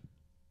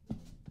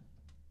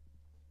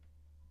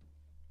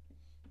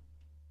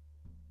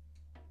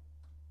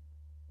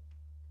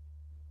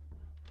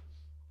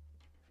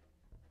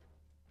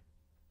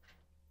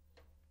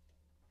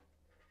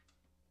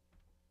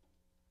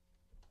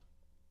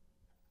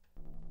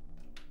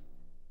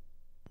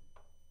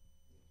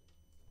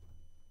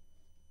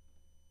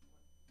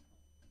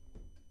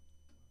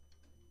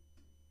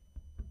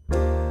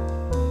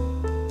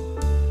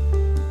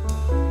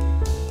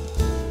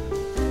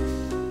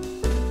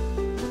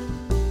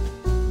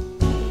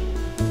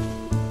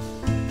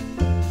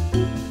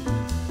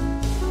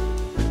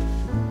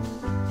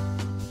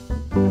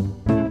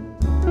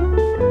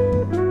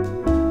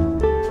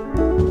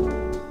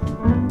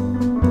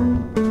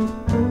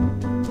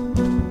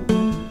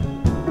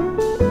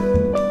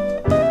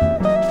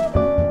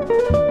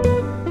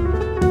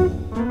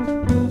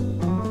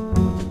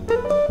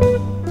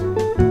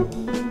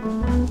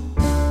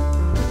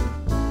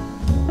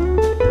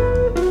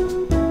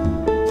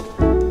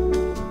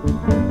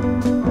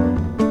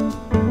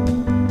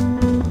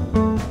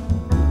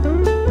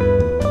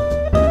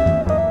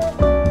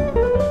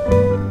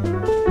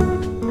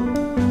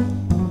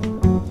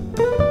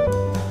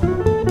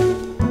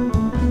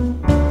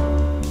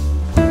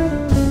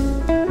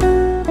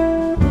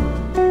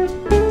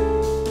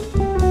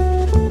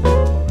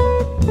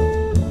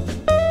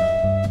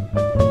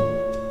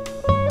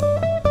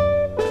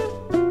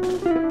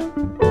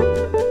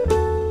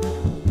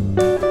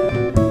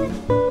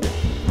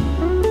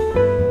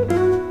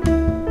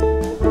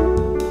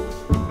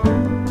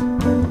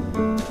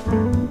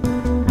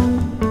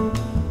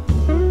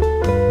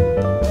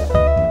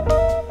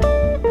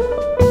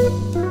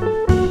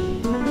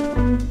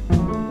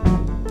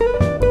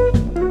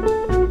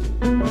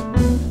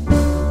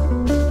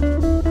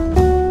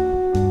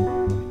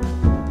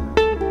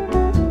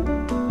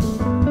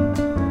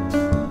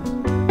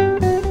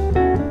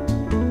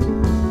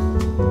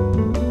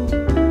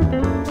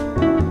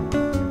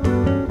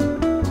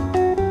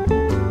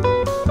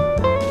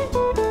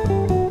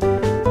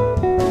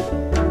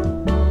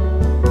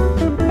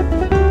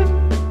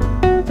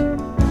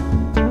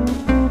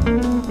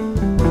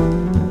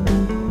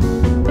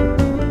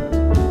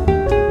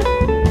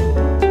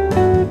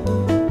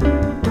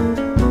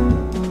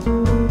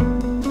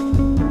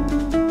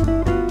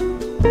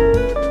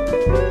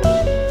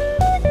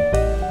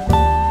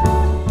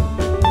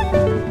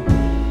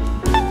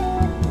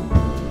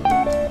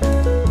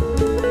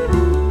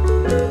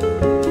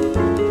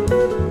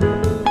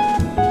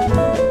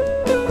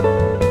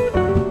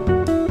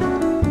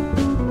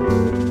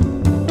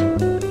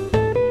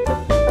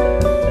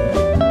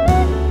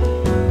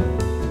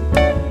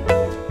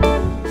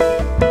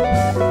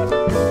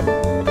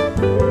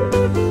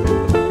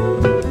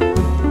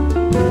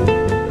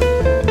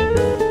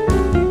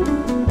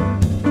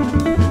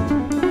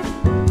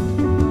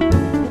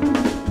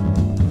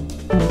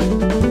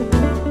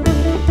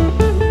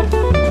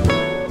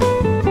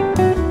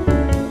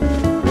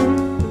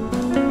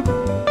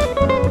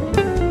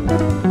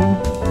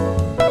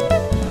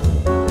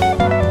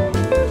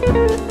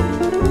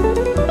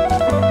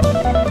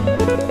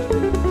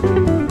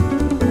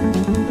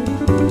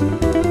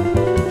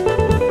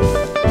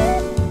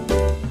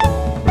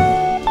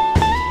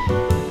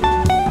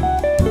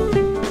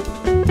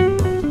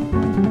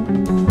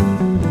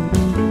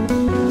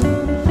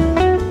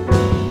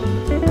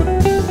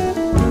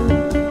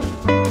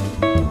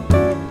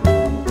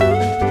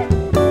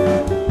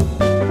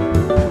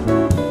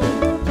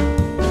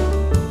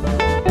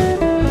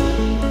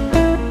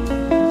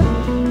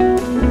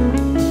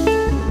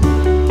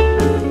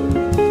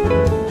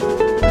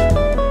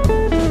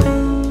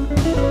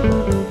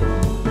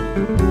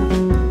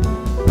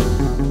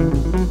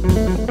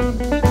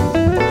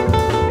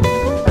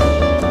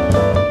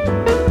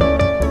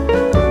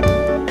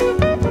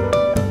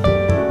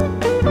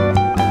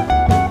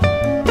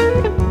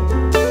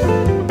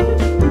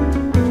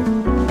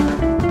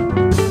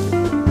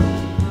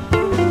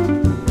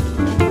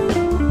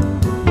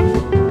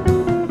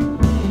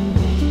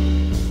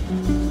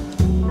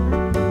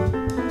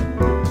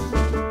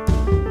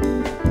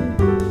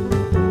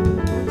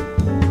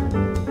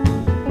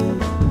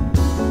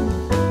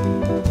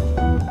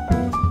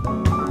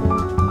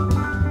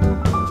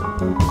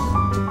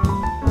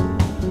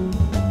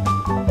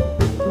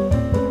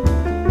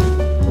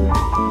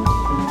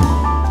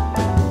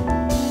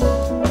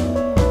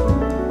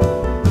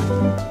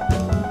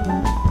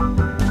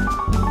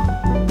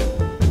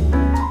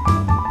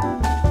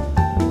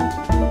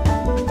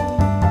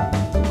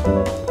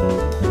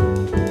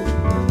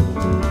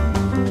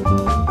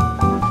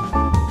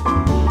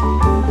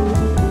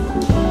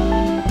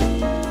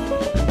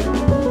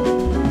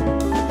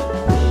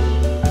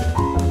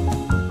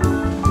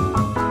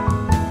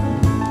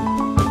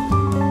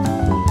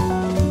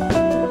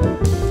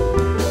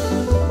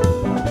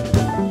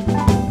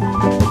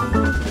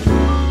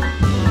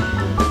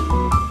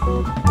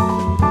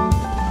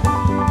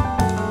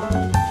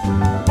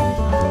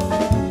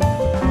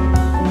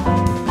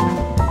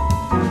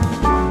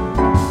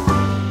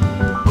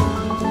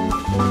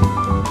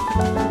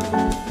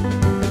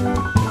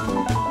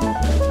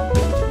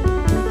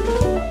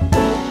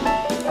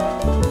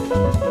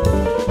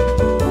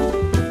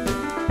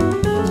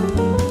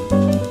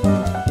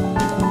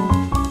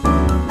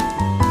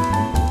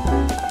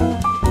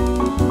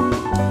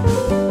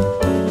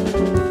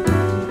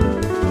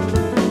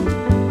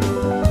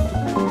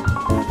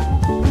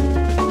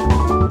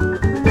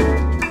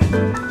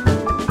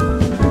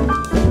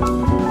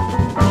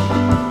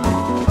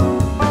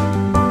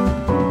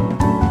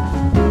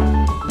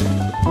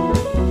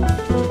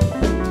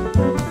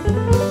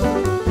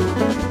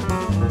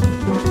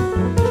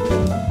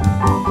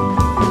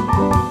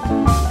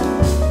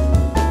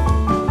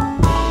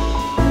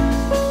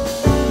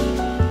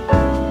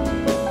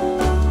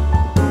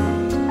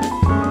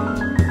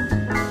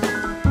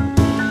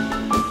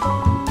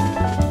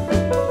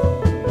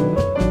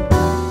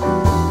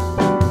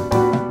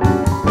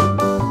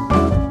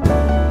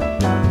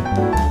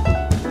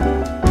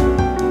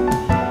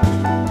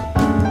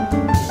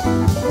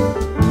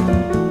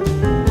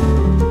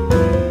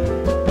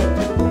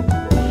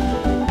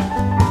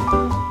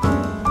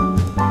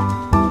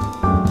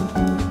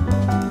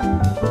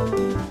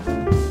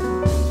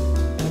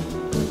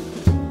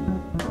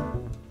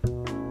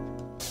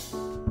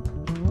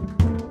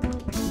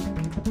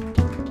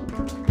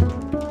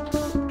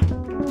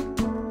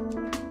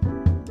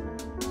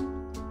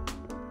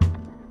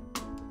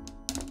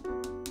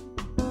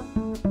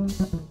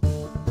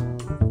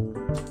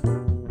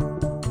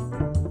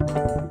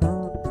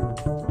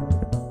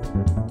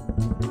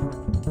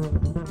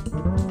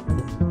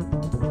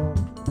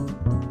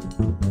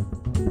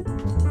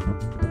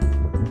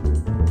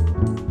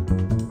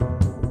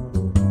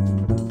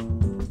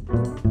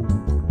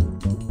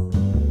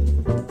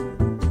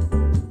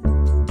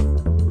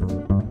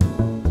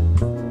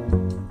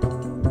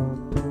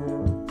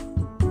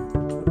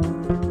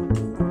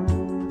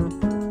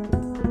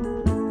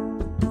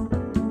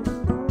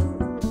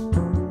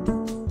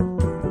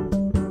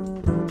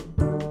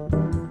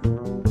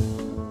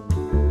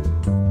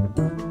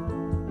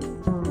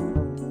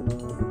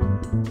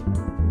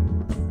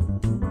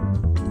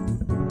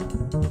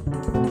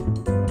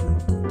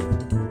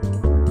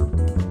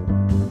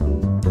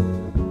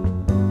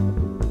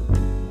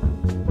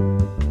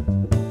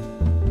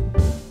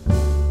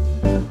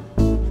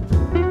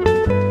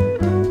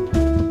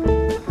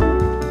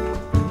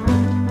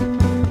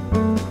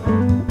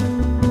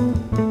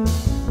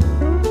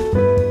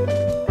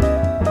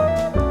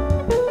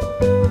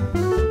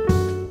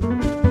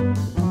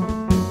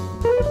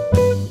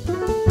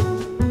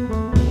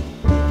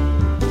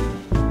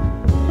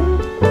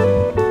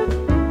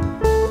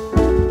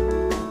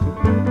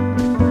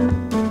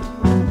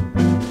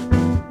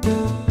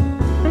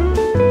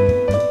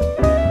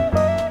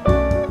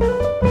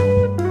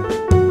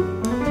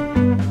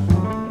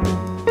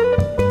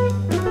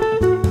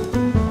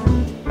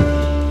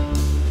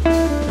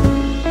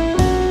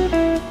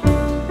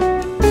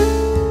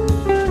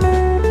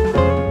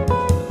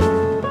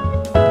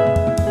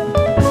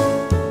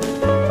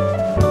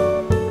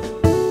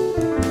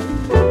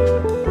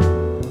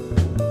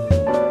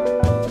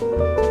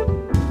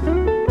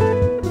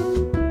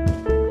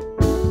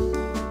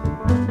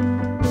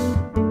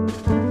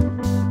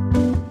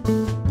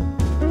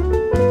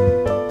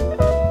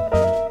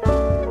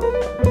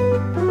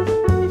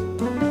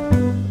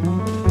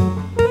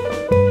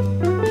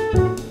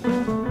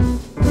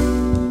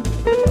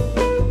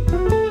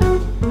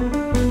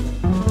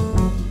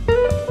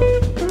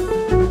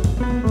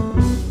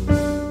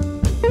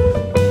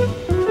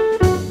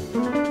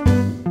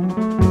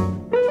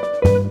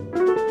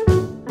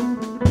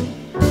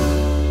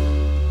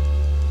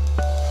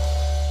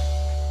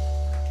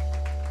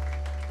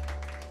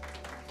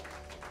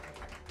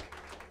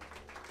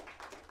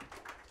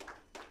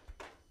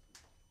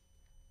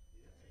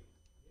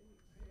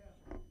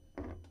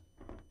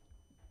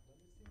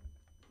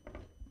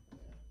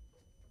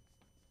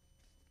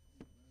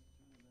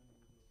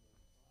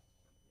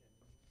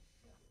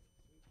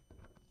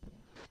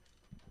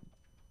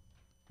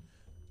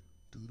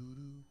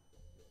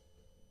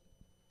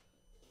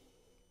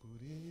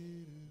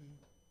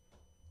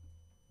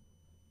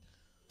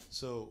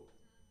 So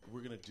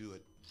we're gonna do a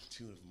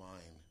tune of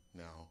mine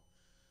now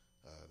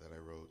that I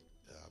wrote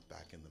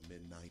back in the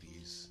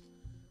mid-'90s.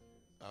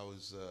 I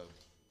was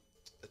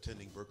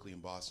attending Berkeley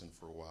and Boston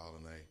for a while,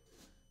 and I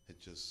had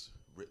just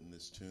written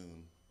this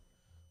tune,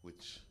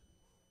 which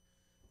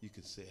you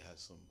could say has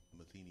some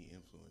Metheny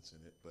influence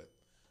in it, but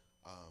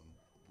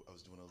I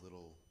was doing a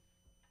little,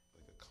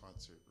 like a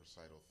concert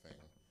recital thing,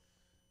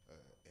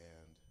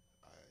 and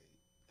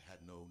I had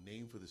no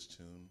name for this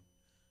tune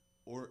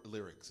or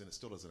lyrics, and it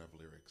still doesn't have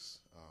lyrics.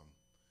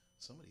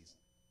 Somebody's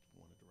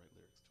wanted to write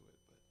lyrics to it,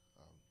 but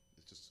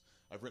it's just,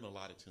 I've written a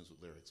lot of tunes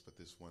with lyrics, but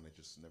this one I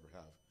just never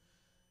have.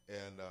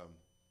 And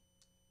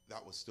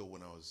that was still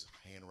when I was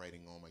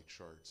handwriting all my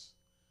charts.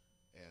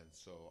 And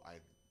so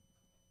I,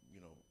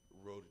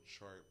 wrote a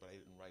chart, but I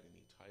didn't write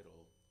any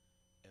title.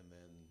 And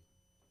then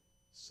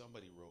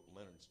somebody wrote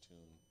Leonard's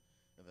tune,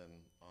 and then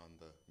on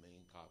the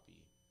main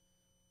copy,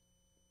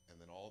 and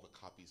then all the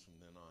copies from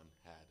then on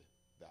had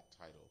that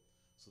title.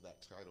 So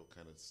that title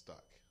kind of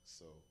stuck.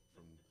 So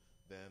from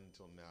then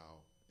till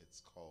now,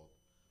 it's called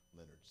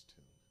Leonard's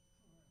tune.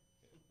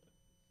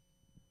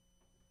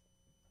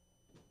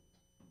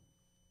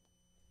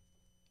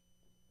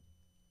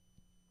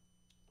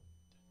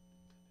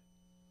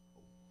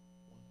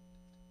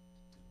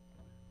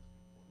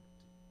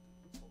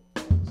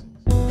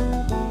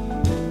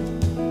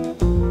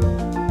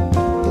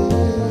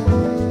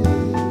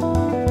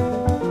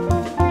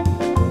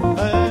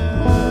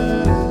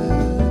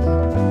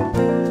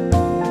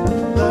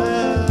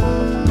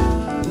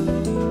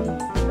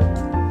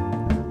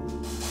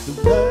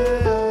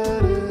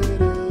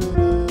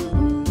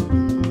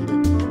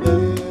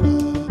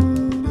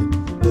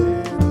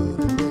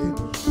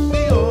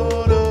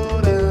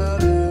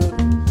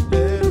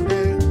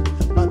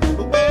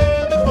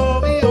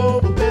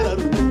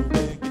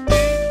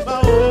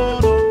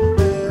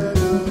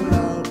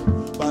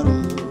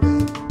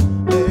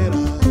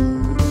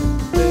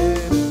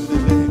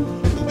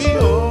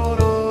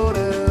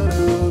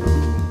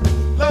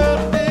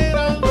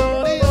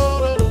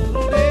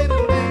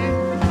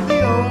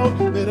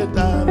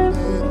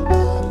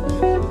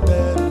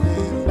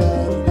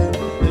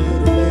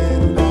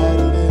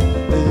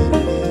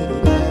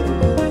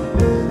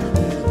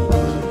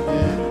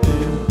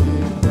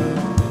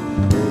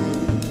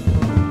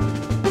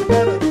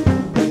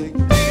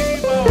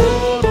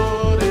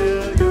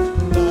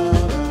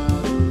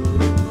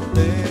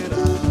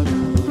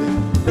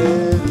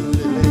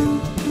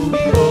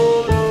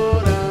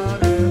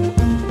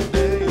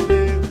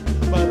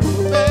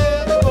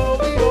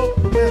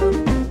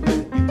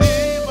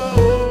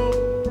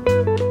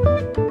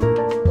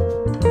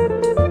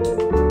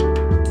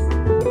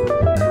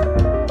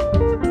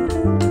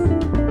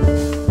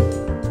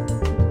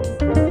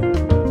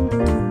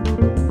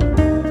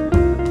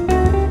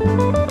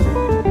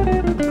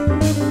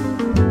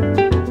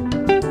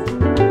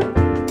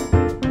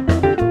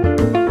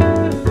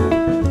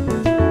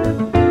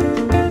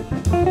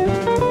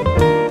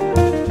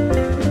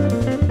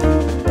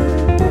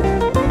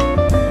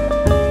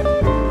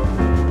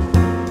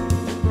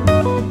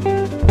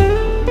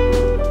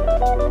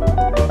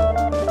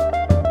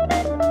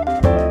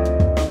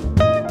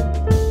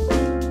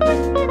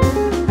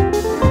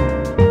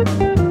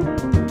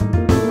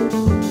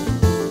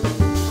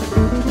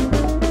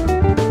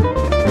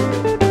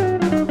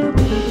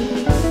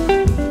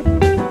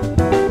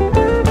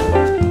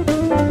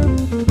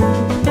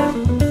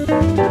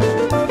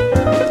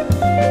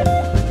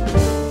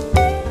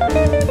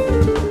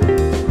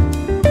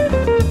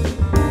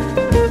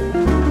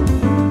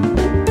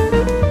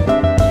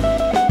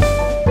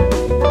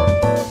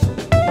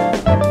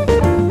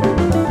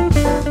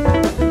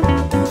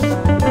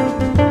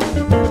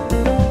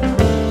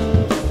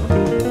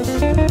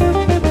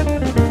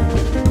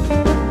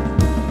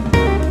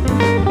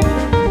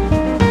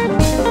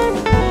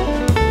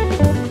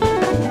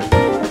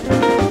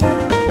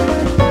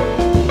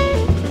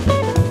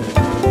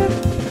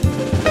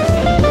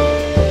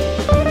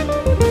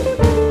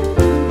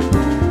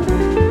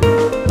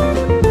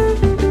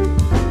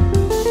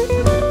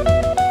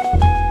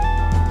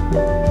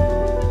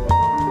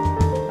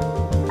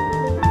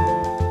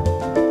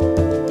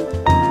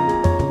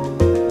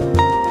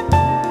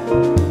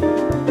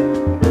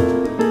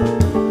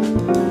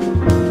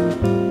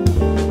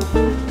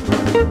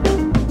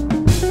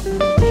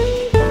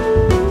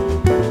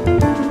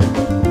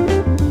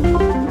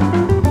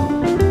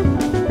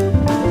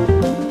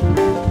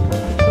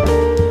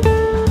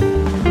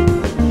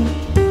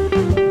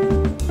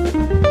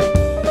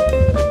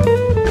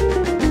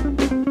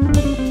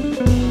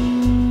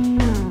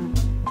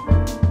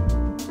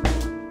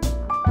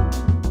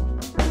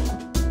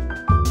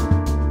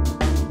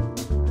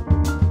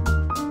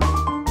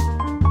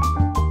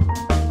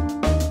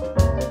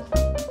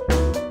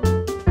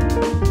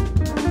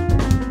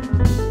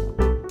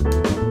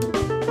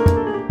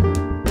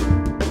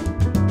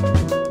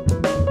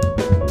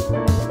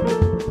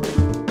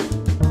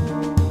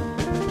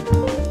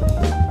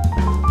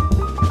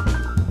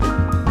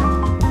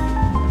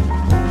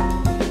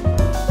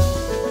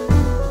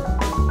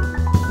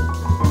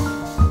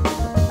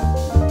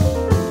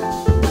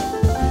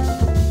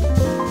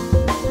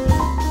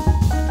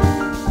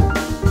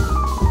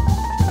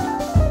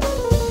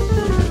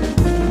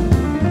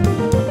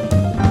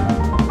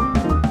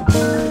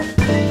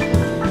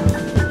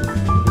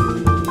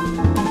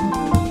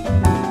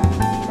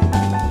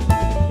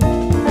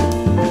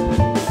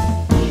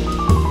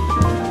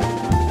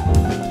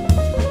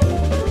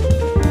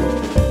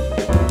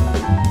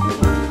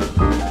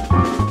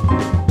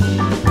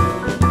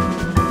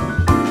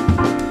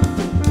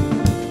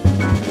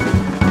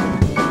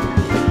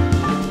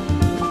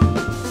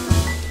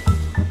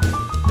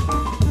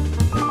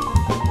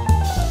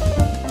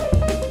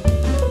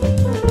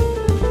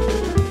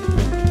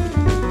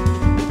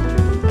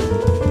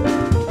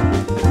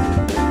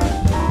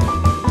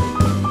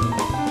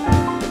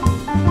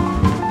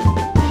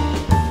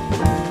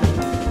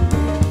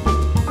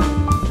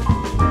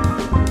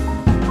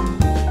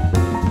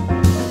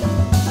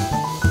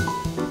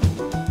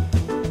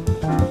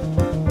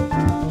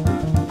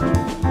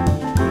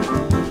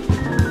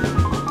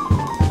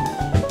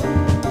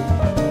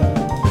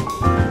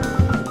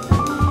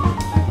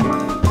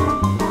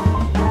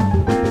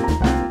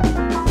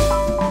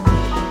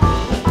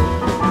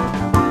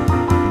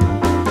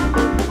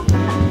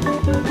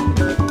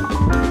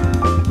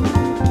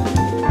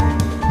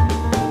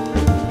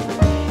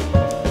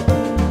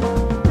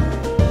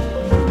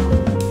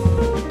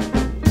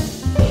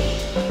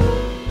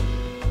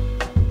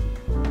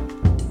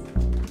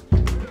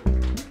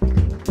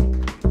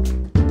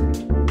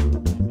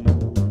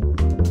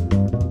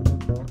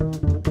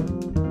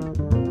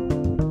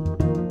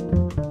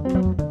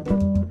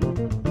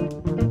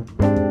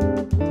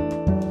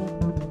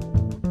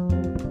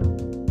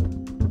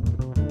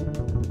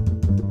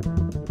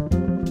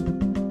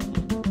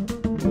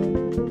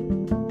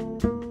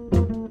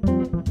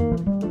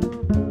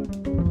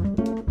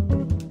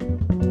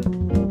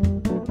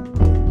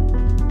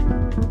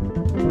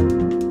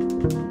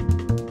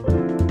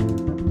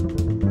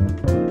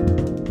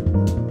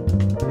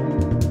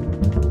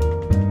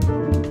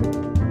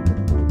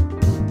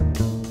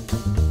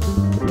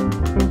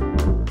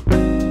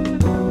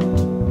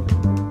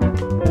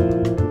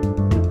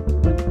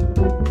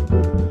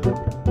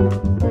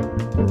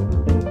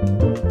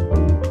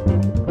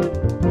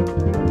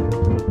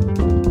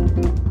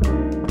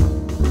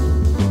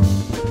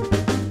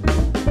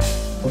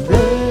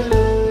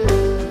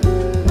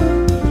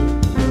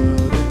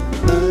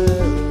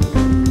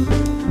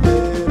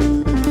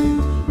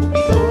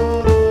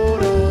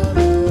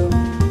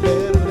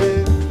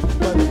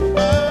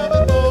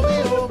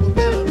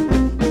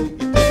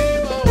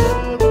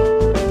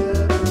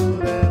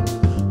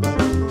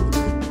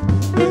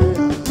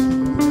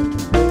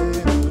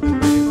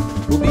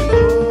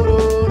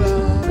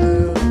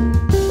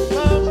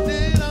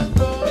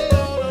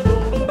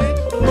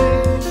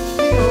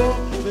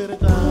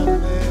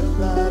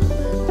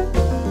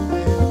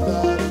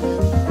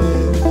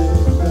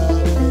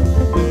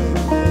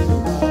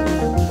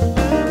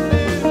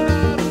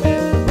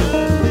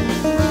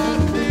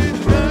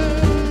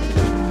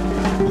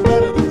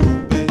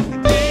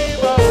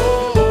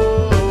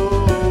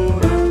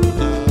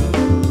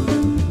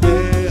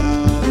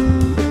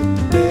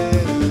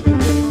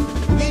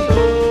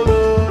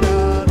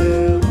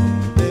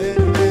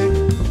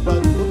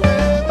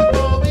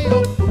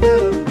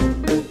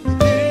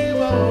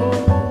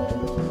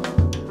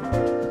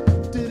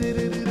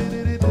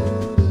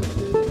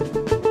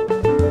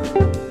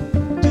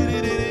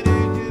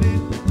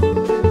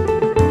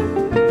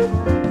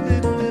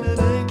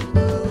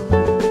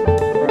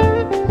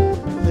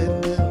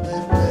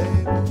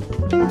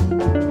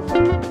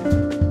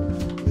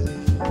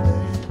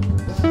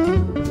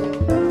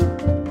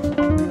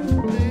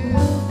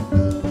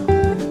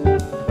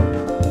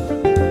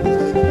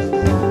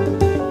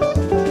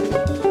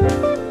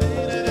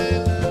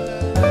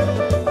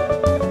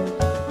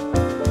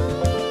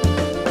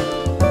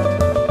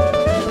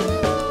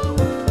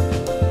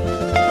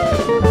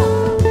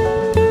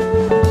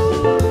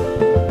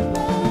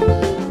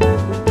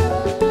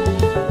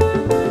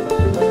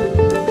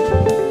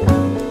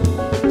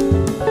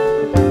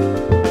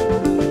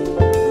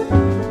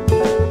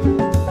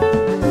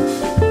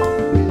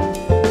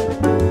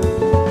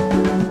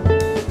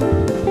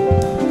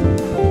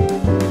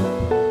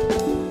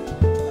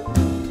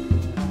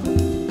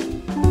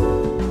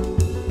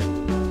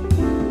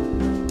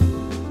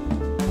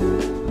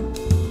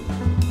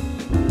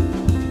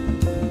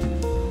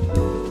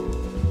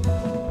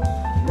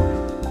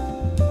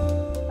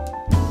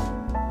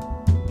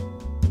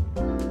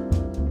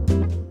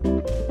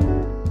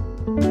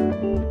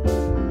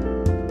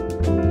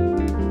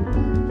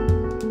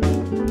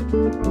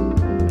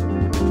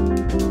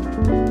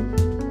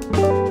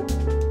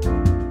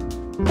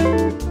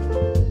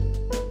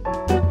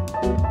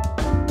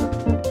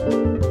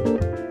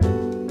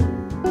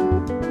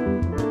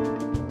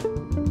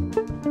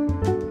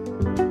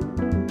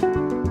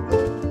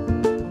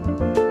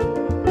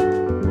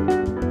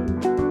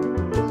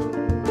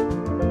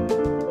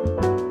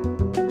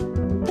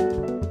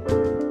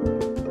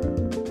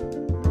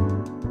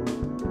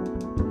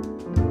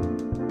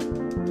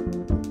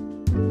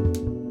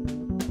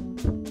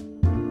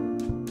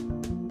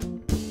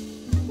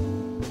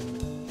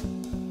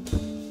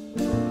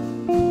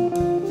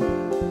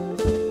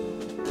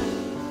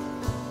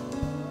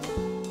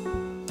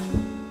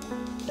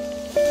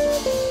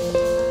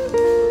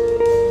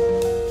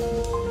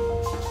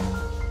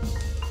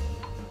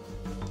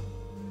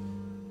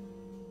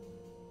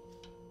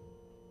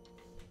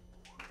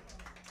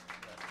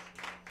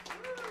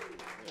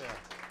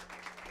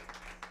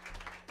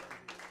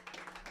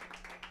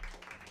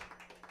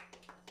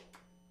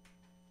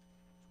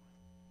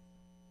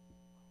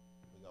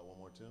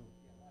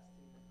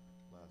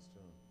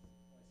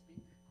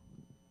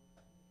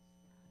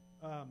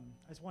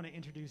 I just want to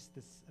introduce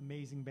this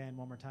amazing band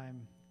one more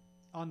time.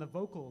 On the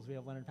vocals, we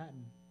have Leonard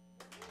Patton.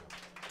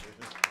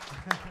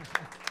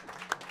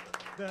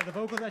 The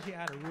vocals actually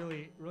add a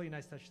really, really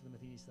nice touch to the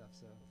Metheny stuff,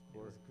 so it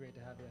was great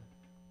to have you.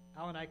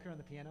 Alan Eicher on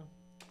the piano,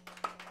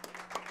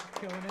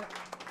 killing it.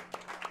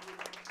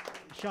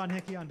 Sean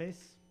Hickey on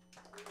bass.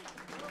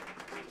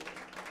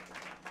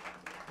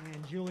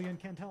 And Julian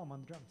Cantelm on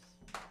the drums.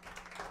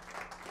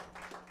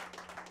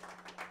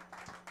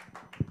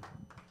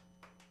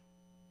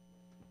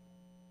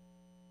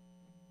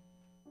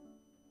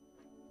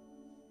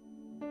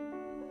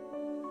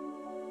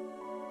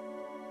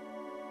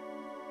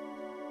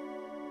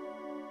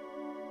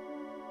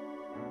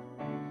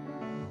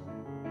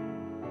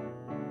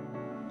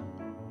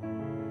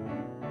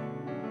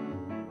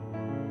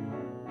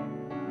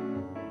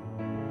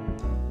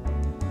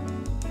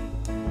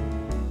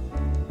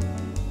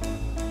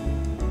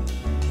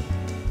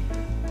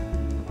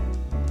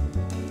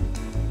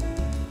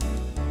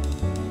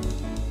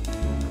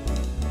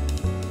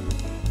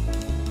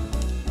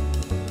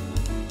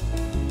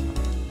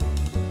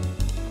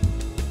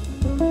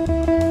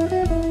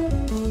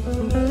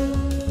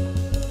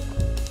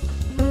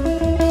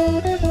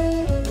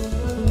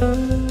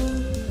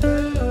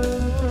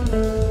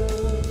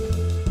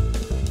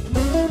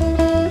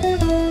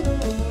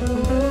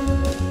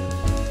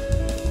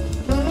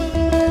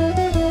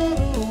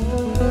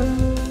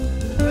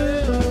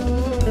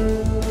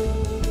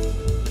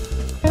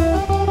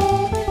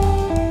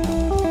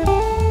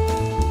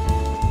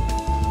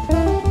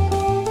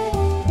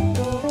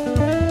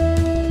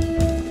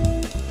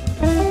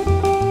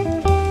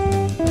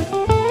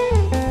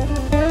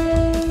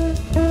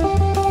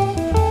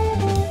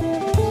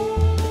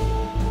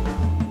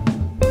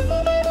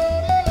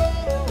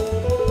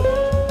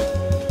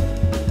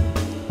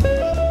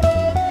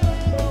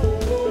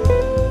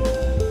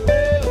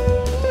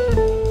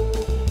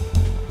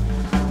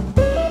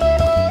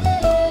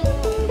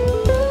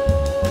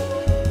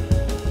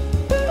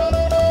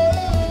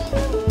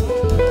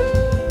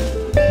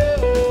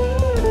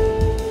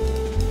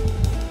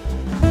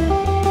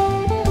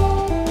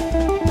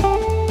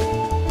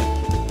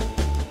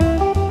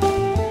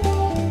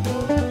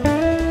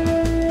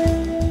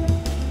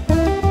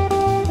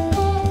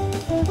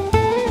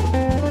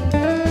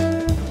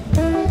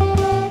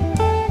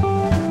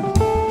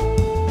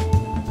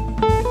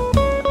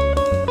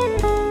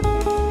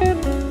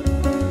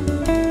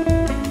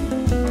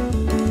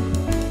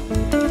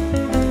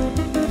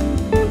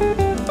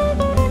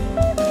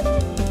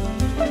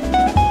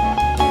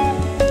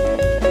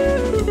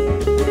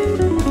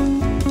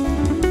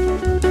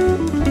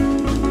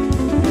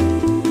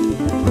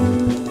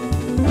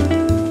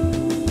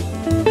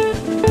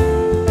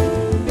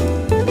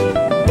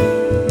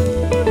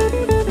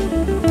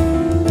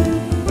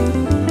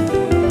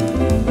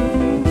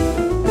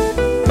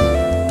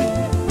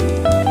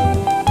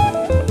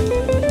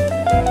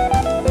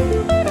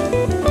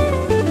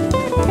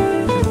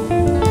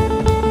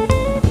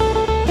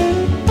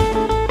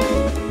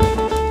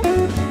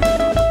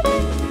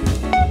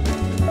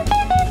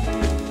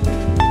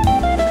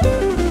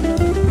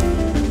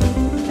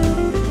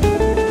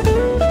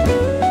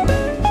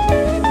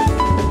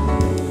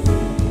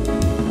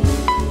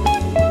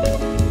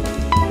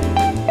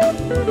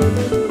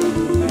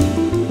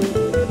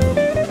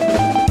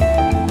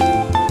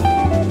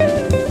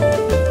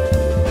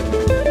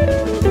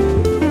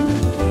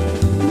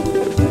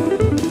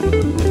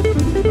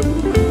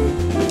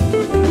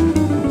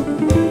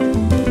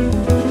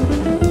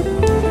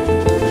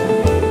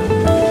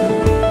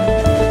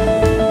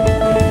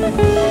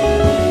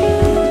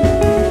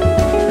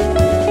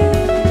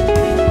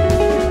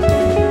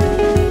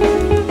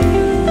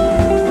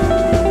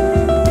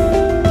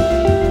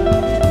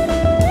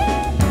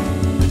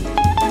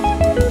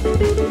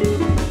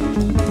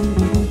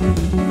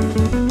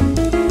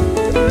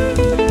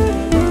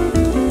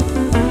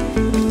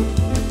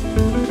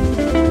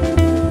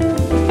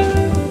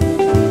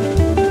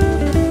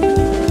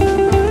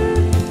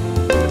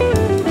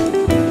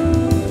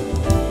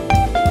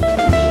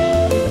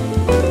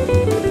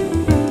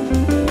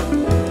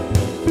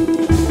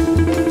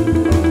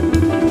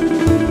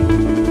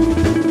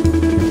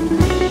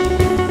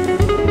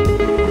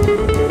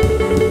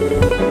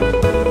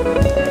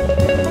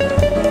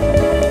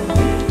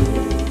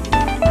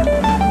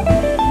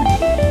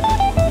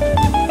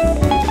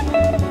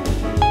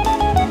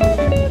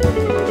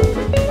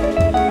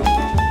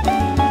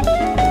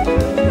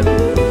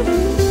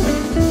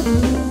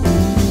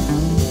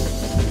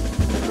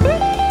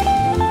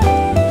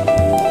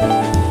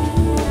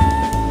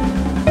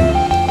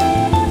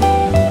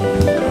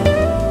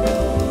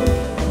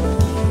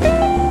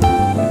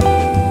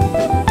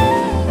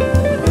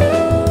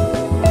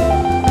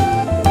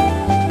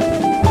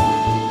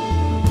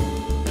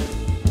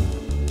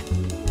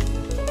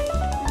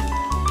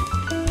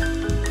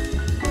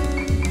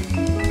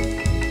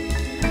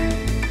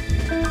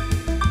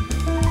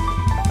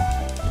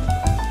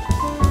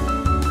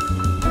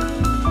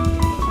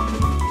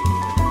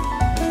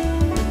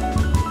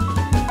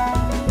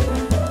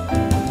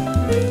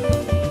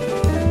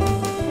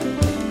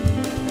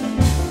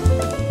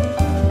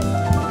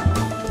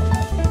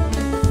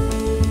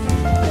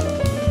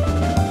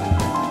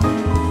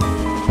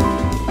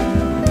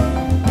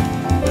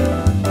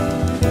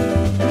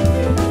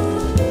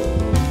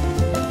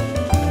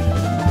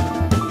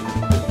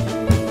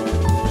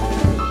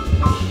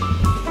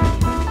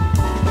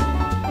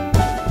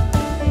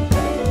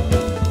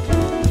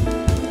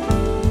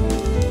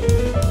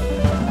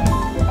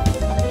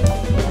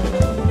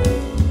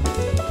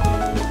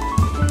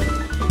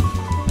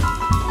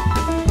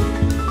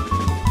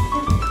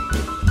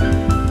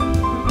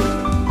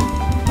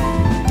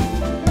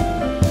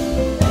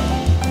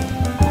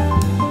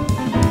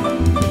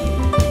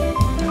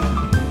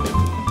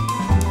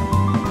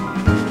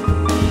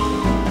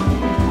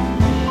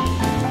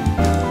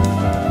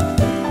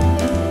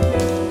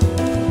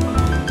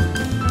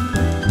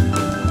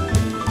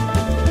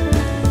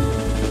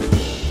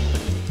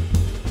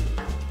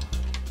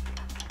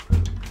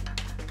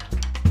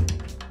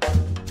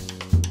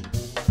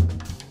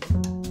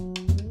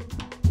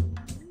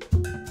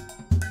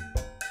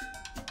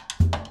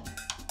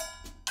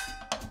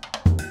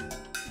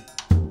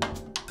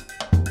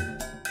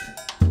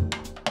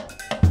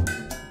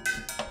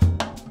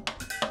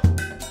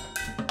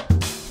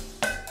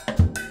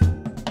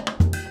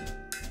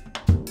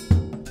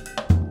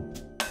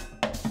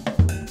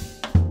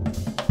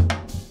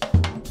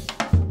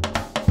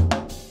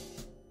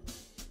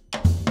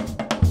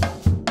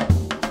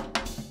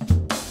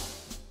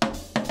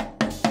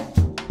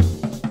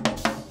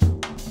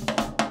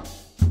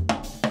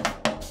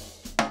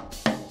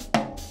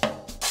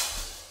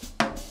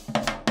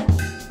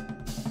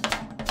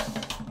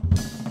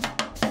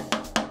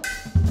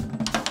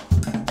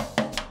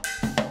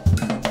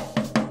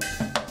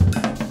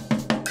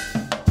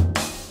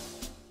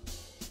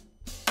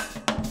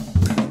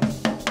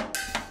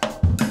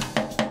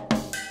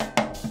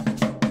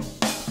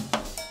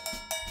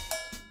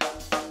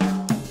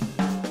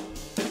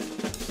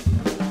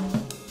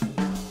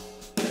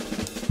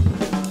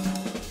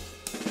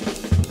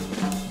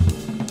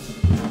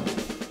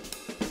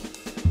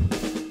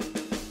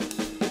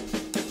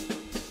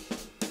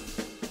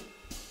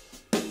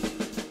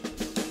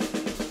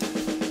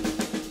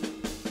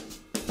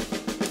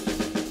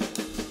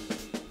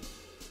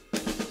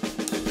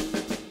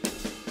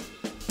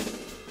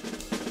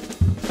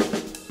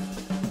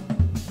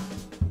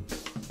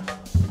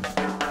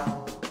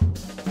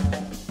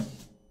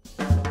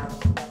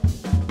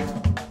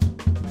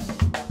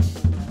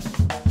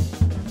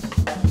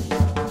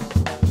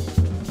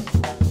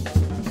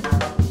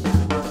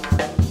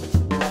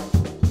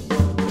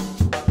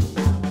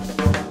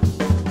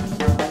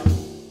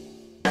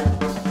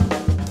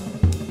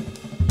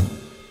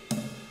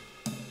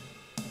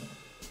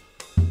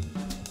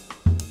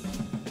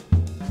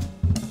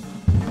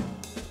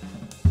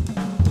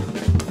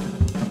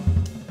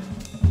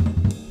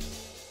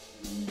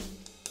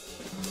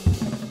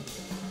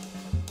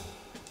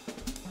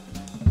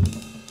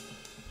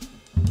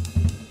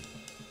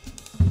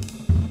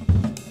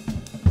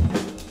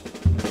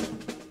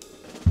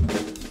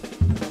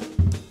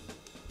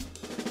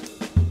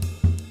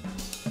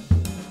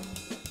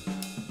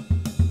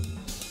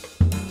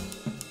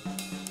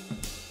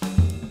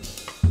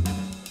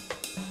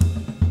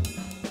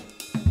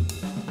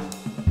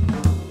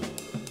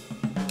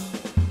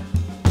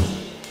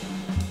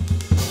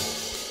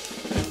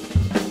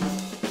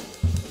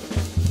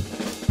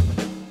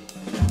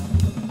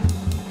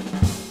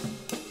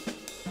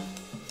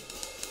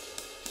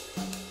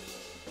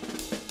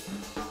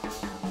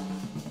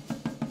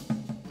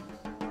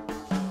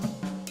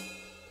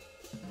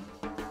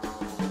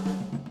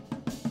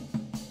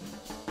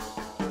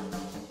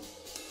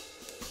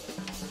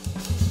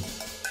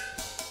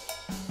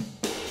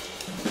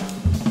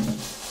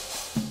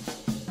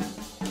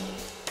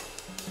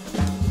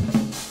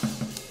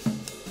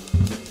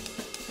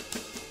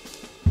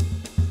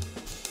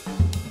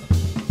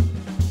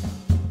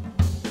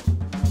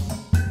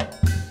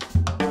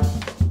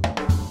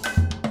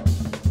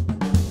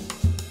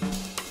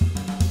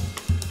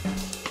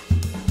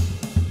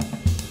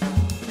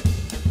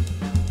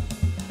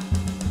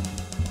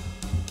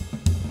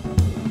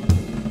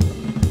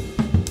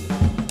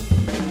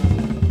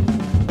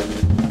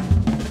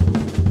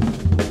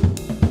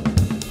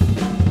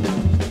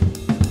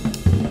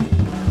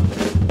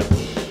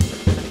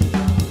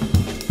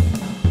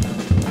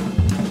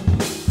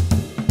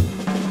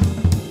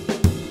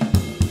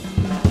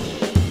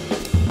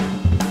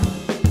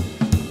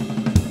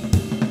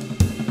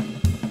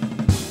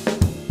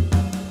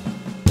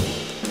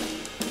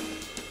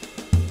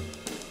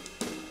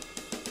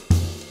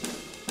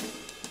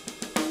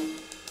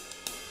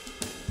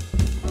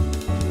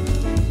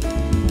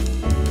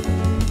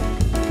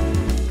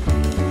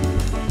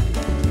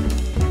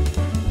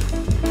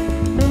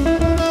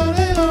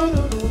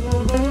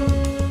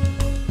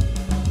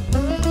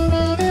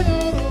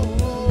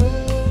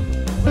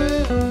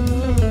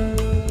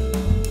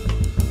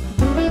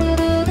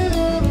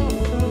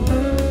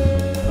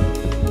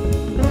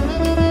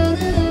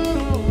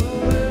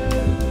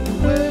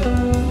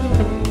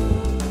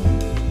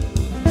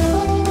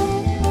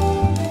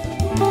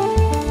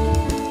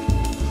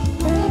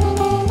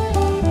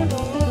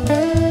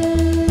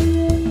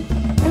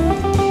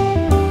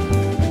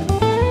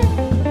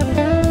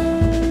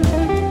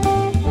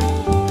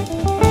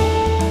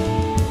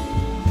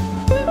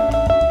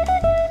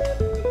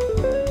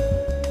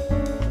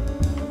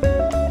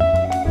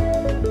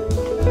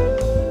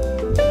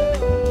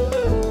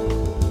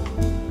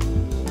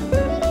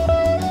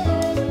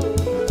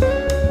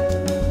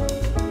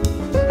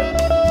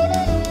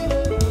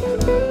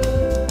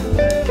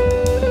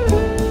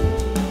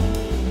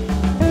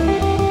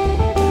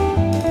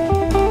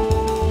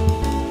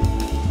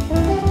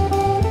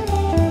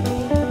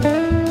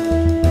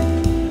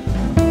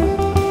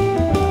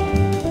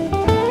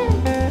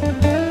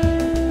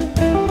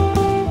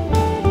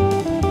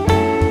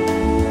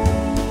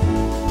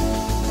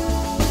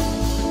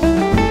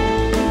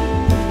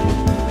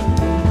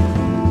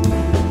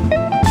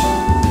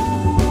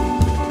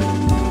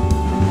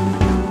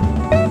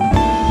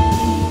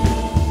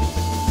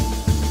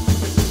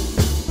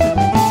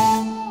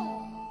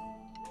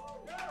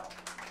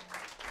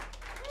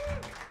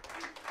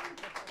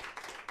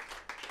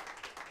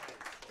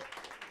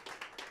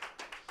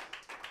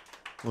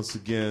 Once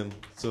again,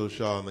 So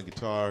Shaw on the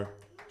guitar,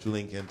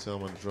 Julian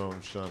Cantelm on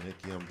drums, Sean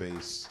Hickey on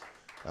bass,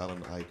 Alan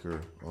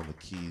Eicher on the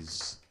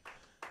keys.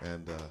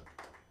 And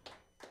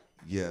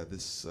yeah,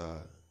 this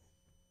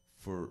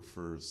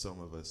for some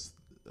of us,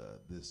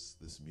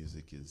 this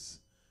music is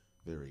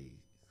very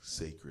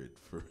sacred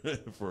for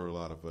for a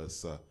lot of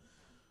us.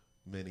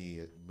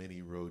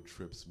 Many road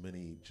trips,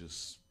 many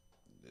just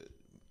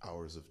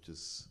hours of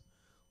just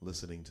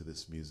listening to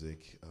this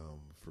music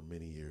for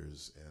many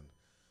years, and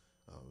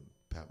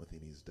Pat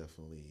Metheny is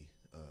definitely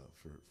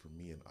for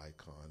me an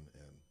icon,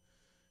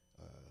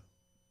 and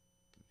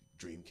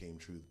dream came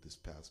true this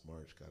past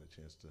March. Got a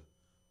chance to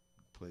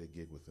play a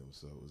gig with him,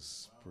 so it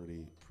was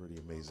pretty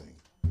amazing.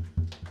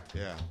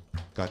 Yeah,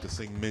 got to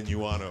sing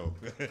Minuano.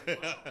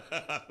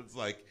 It's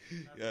like,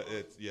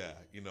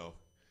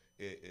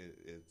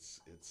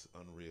 it's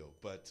unreal.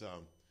 But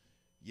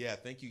yeah,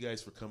 thank you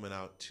guys for coming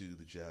out to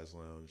the Jazz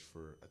Lounge.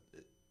 For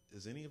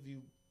is any of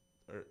you,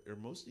 are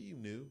most of you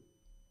new?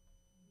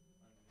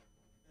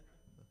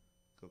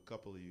 A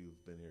couple of you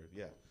have been here,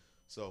 yeah.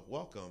 So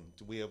welcome.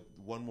 We have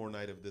one more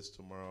night of this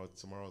tomorrow.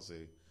 Tomorrow's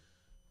a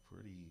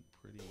pretty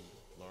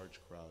large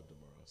crowd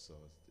tomorrow, so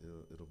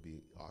it'll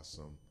be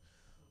awesome.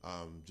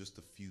 Just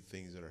a few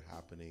things that are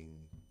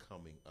happening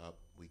coming up.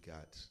 We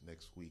got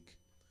next week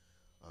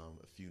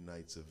a few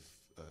nights of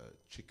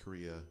Chick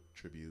Corea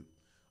tribute,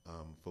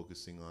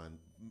 focusing on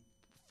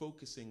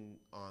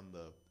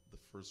the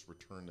first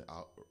Return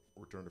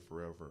to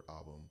Forever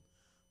album,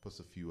 plus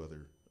a few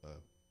other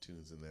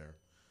tunes in there.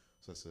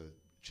 So that's a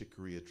Chick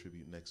Corea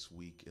tribute next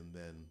week, and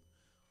then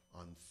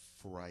on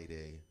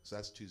Friday, so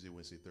that's Tuesday,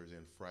 Wednesday, Thursday,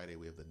 and Friday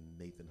we have the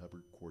Nathan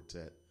Hubbard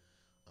Quartet.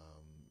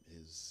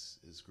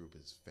 His group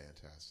is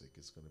fantastic.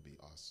 It's going to be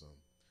awesome.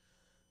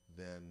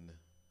 Then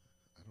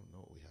I don't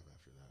know what we have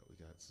after that.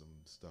 We got some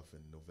stuff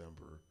in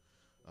November.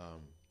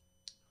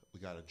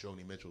 We got a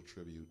Joni Mitchell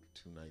tribute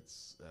 2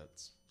 nights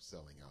that's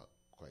selling out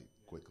quite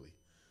quickly.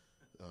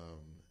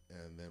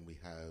 And then we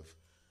have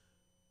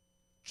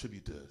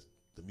tribute to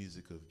the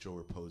music of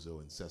Joe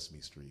Raposo and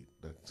Sesame Street.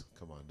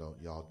 Come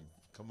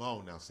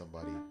on now,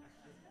 somebody.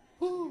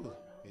 Woo!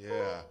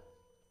 Yeah.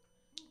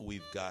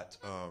 We've got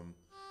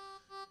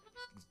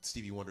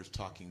Stevie Wonder's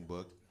Talking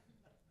Book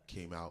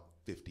came out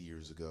 50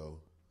 years ago,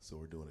 so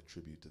we're doing a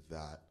tribute to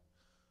that.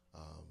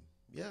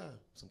 Yeah,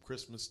 some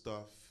Christmas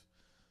stuff.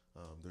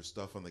 There's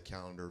stuff on the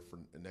calendar for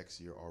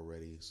next year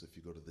already, so if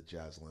you go to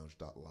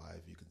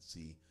thejazzlounge.live, you can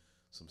see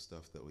some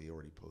stuff that we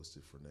already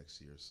posted for next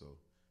year. So,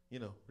 we're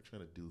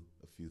trying to do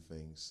a few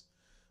things.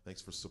 Thanks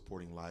for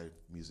supporting live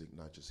music,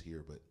 not just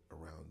here, but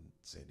around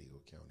San Diego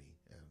County.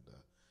 And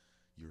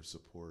your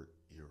support,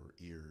 your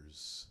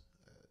ears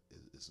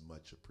is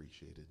much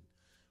appreciated.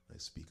 I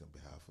speak on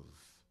behalf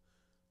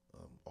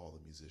of all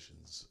the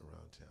musicians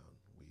around town.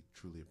 We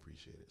truly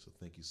appreciate it. So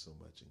thank you so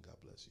much, and God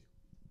bless you.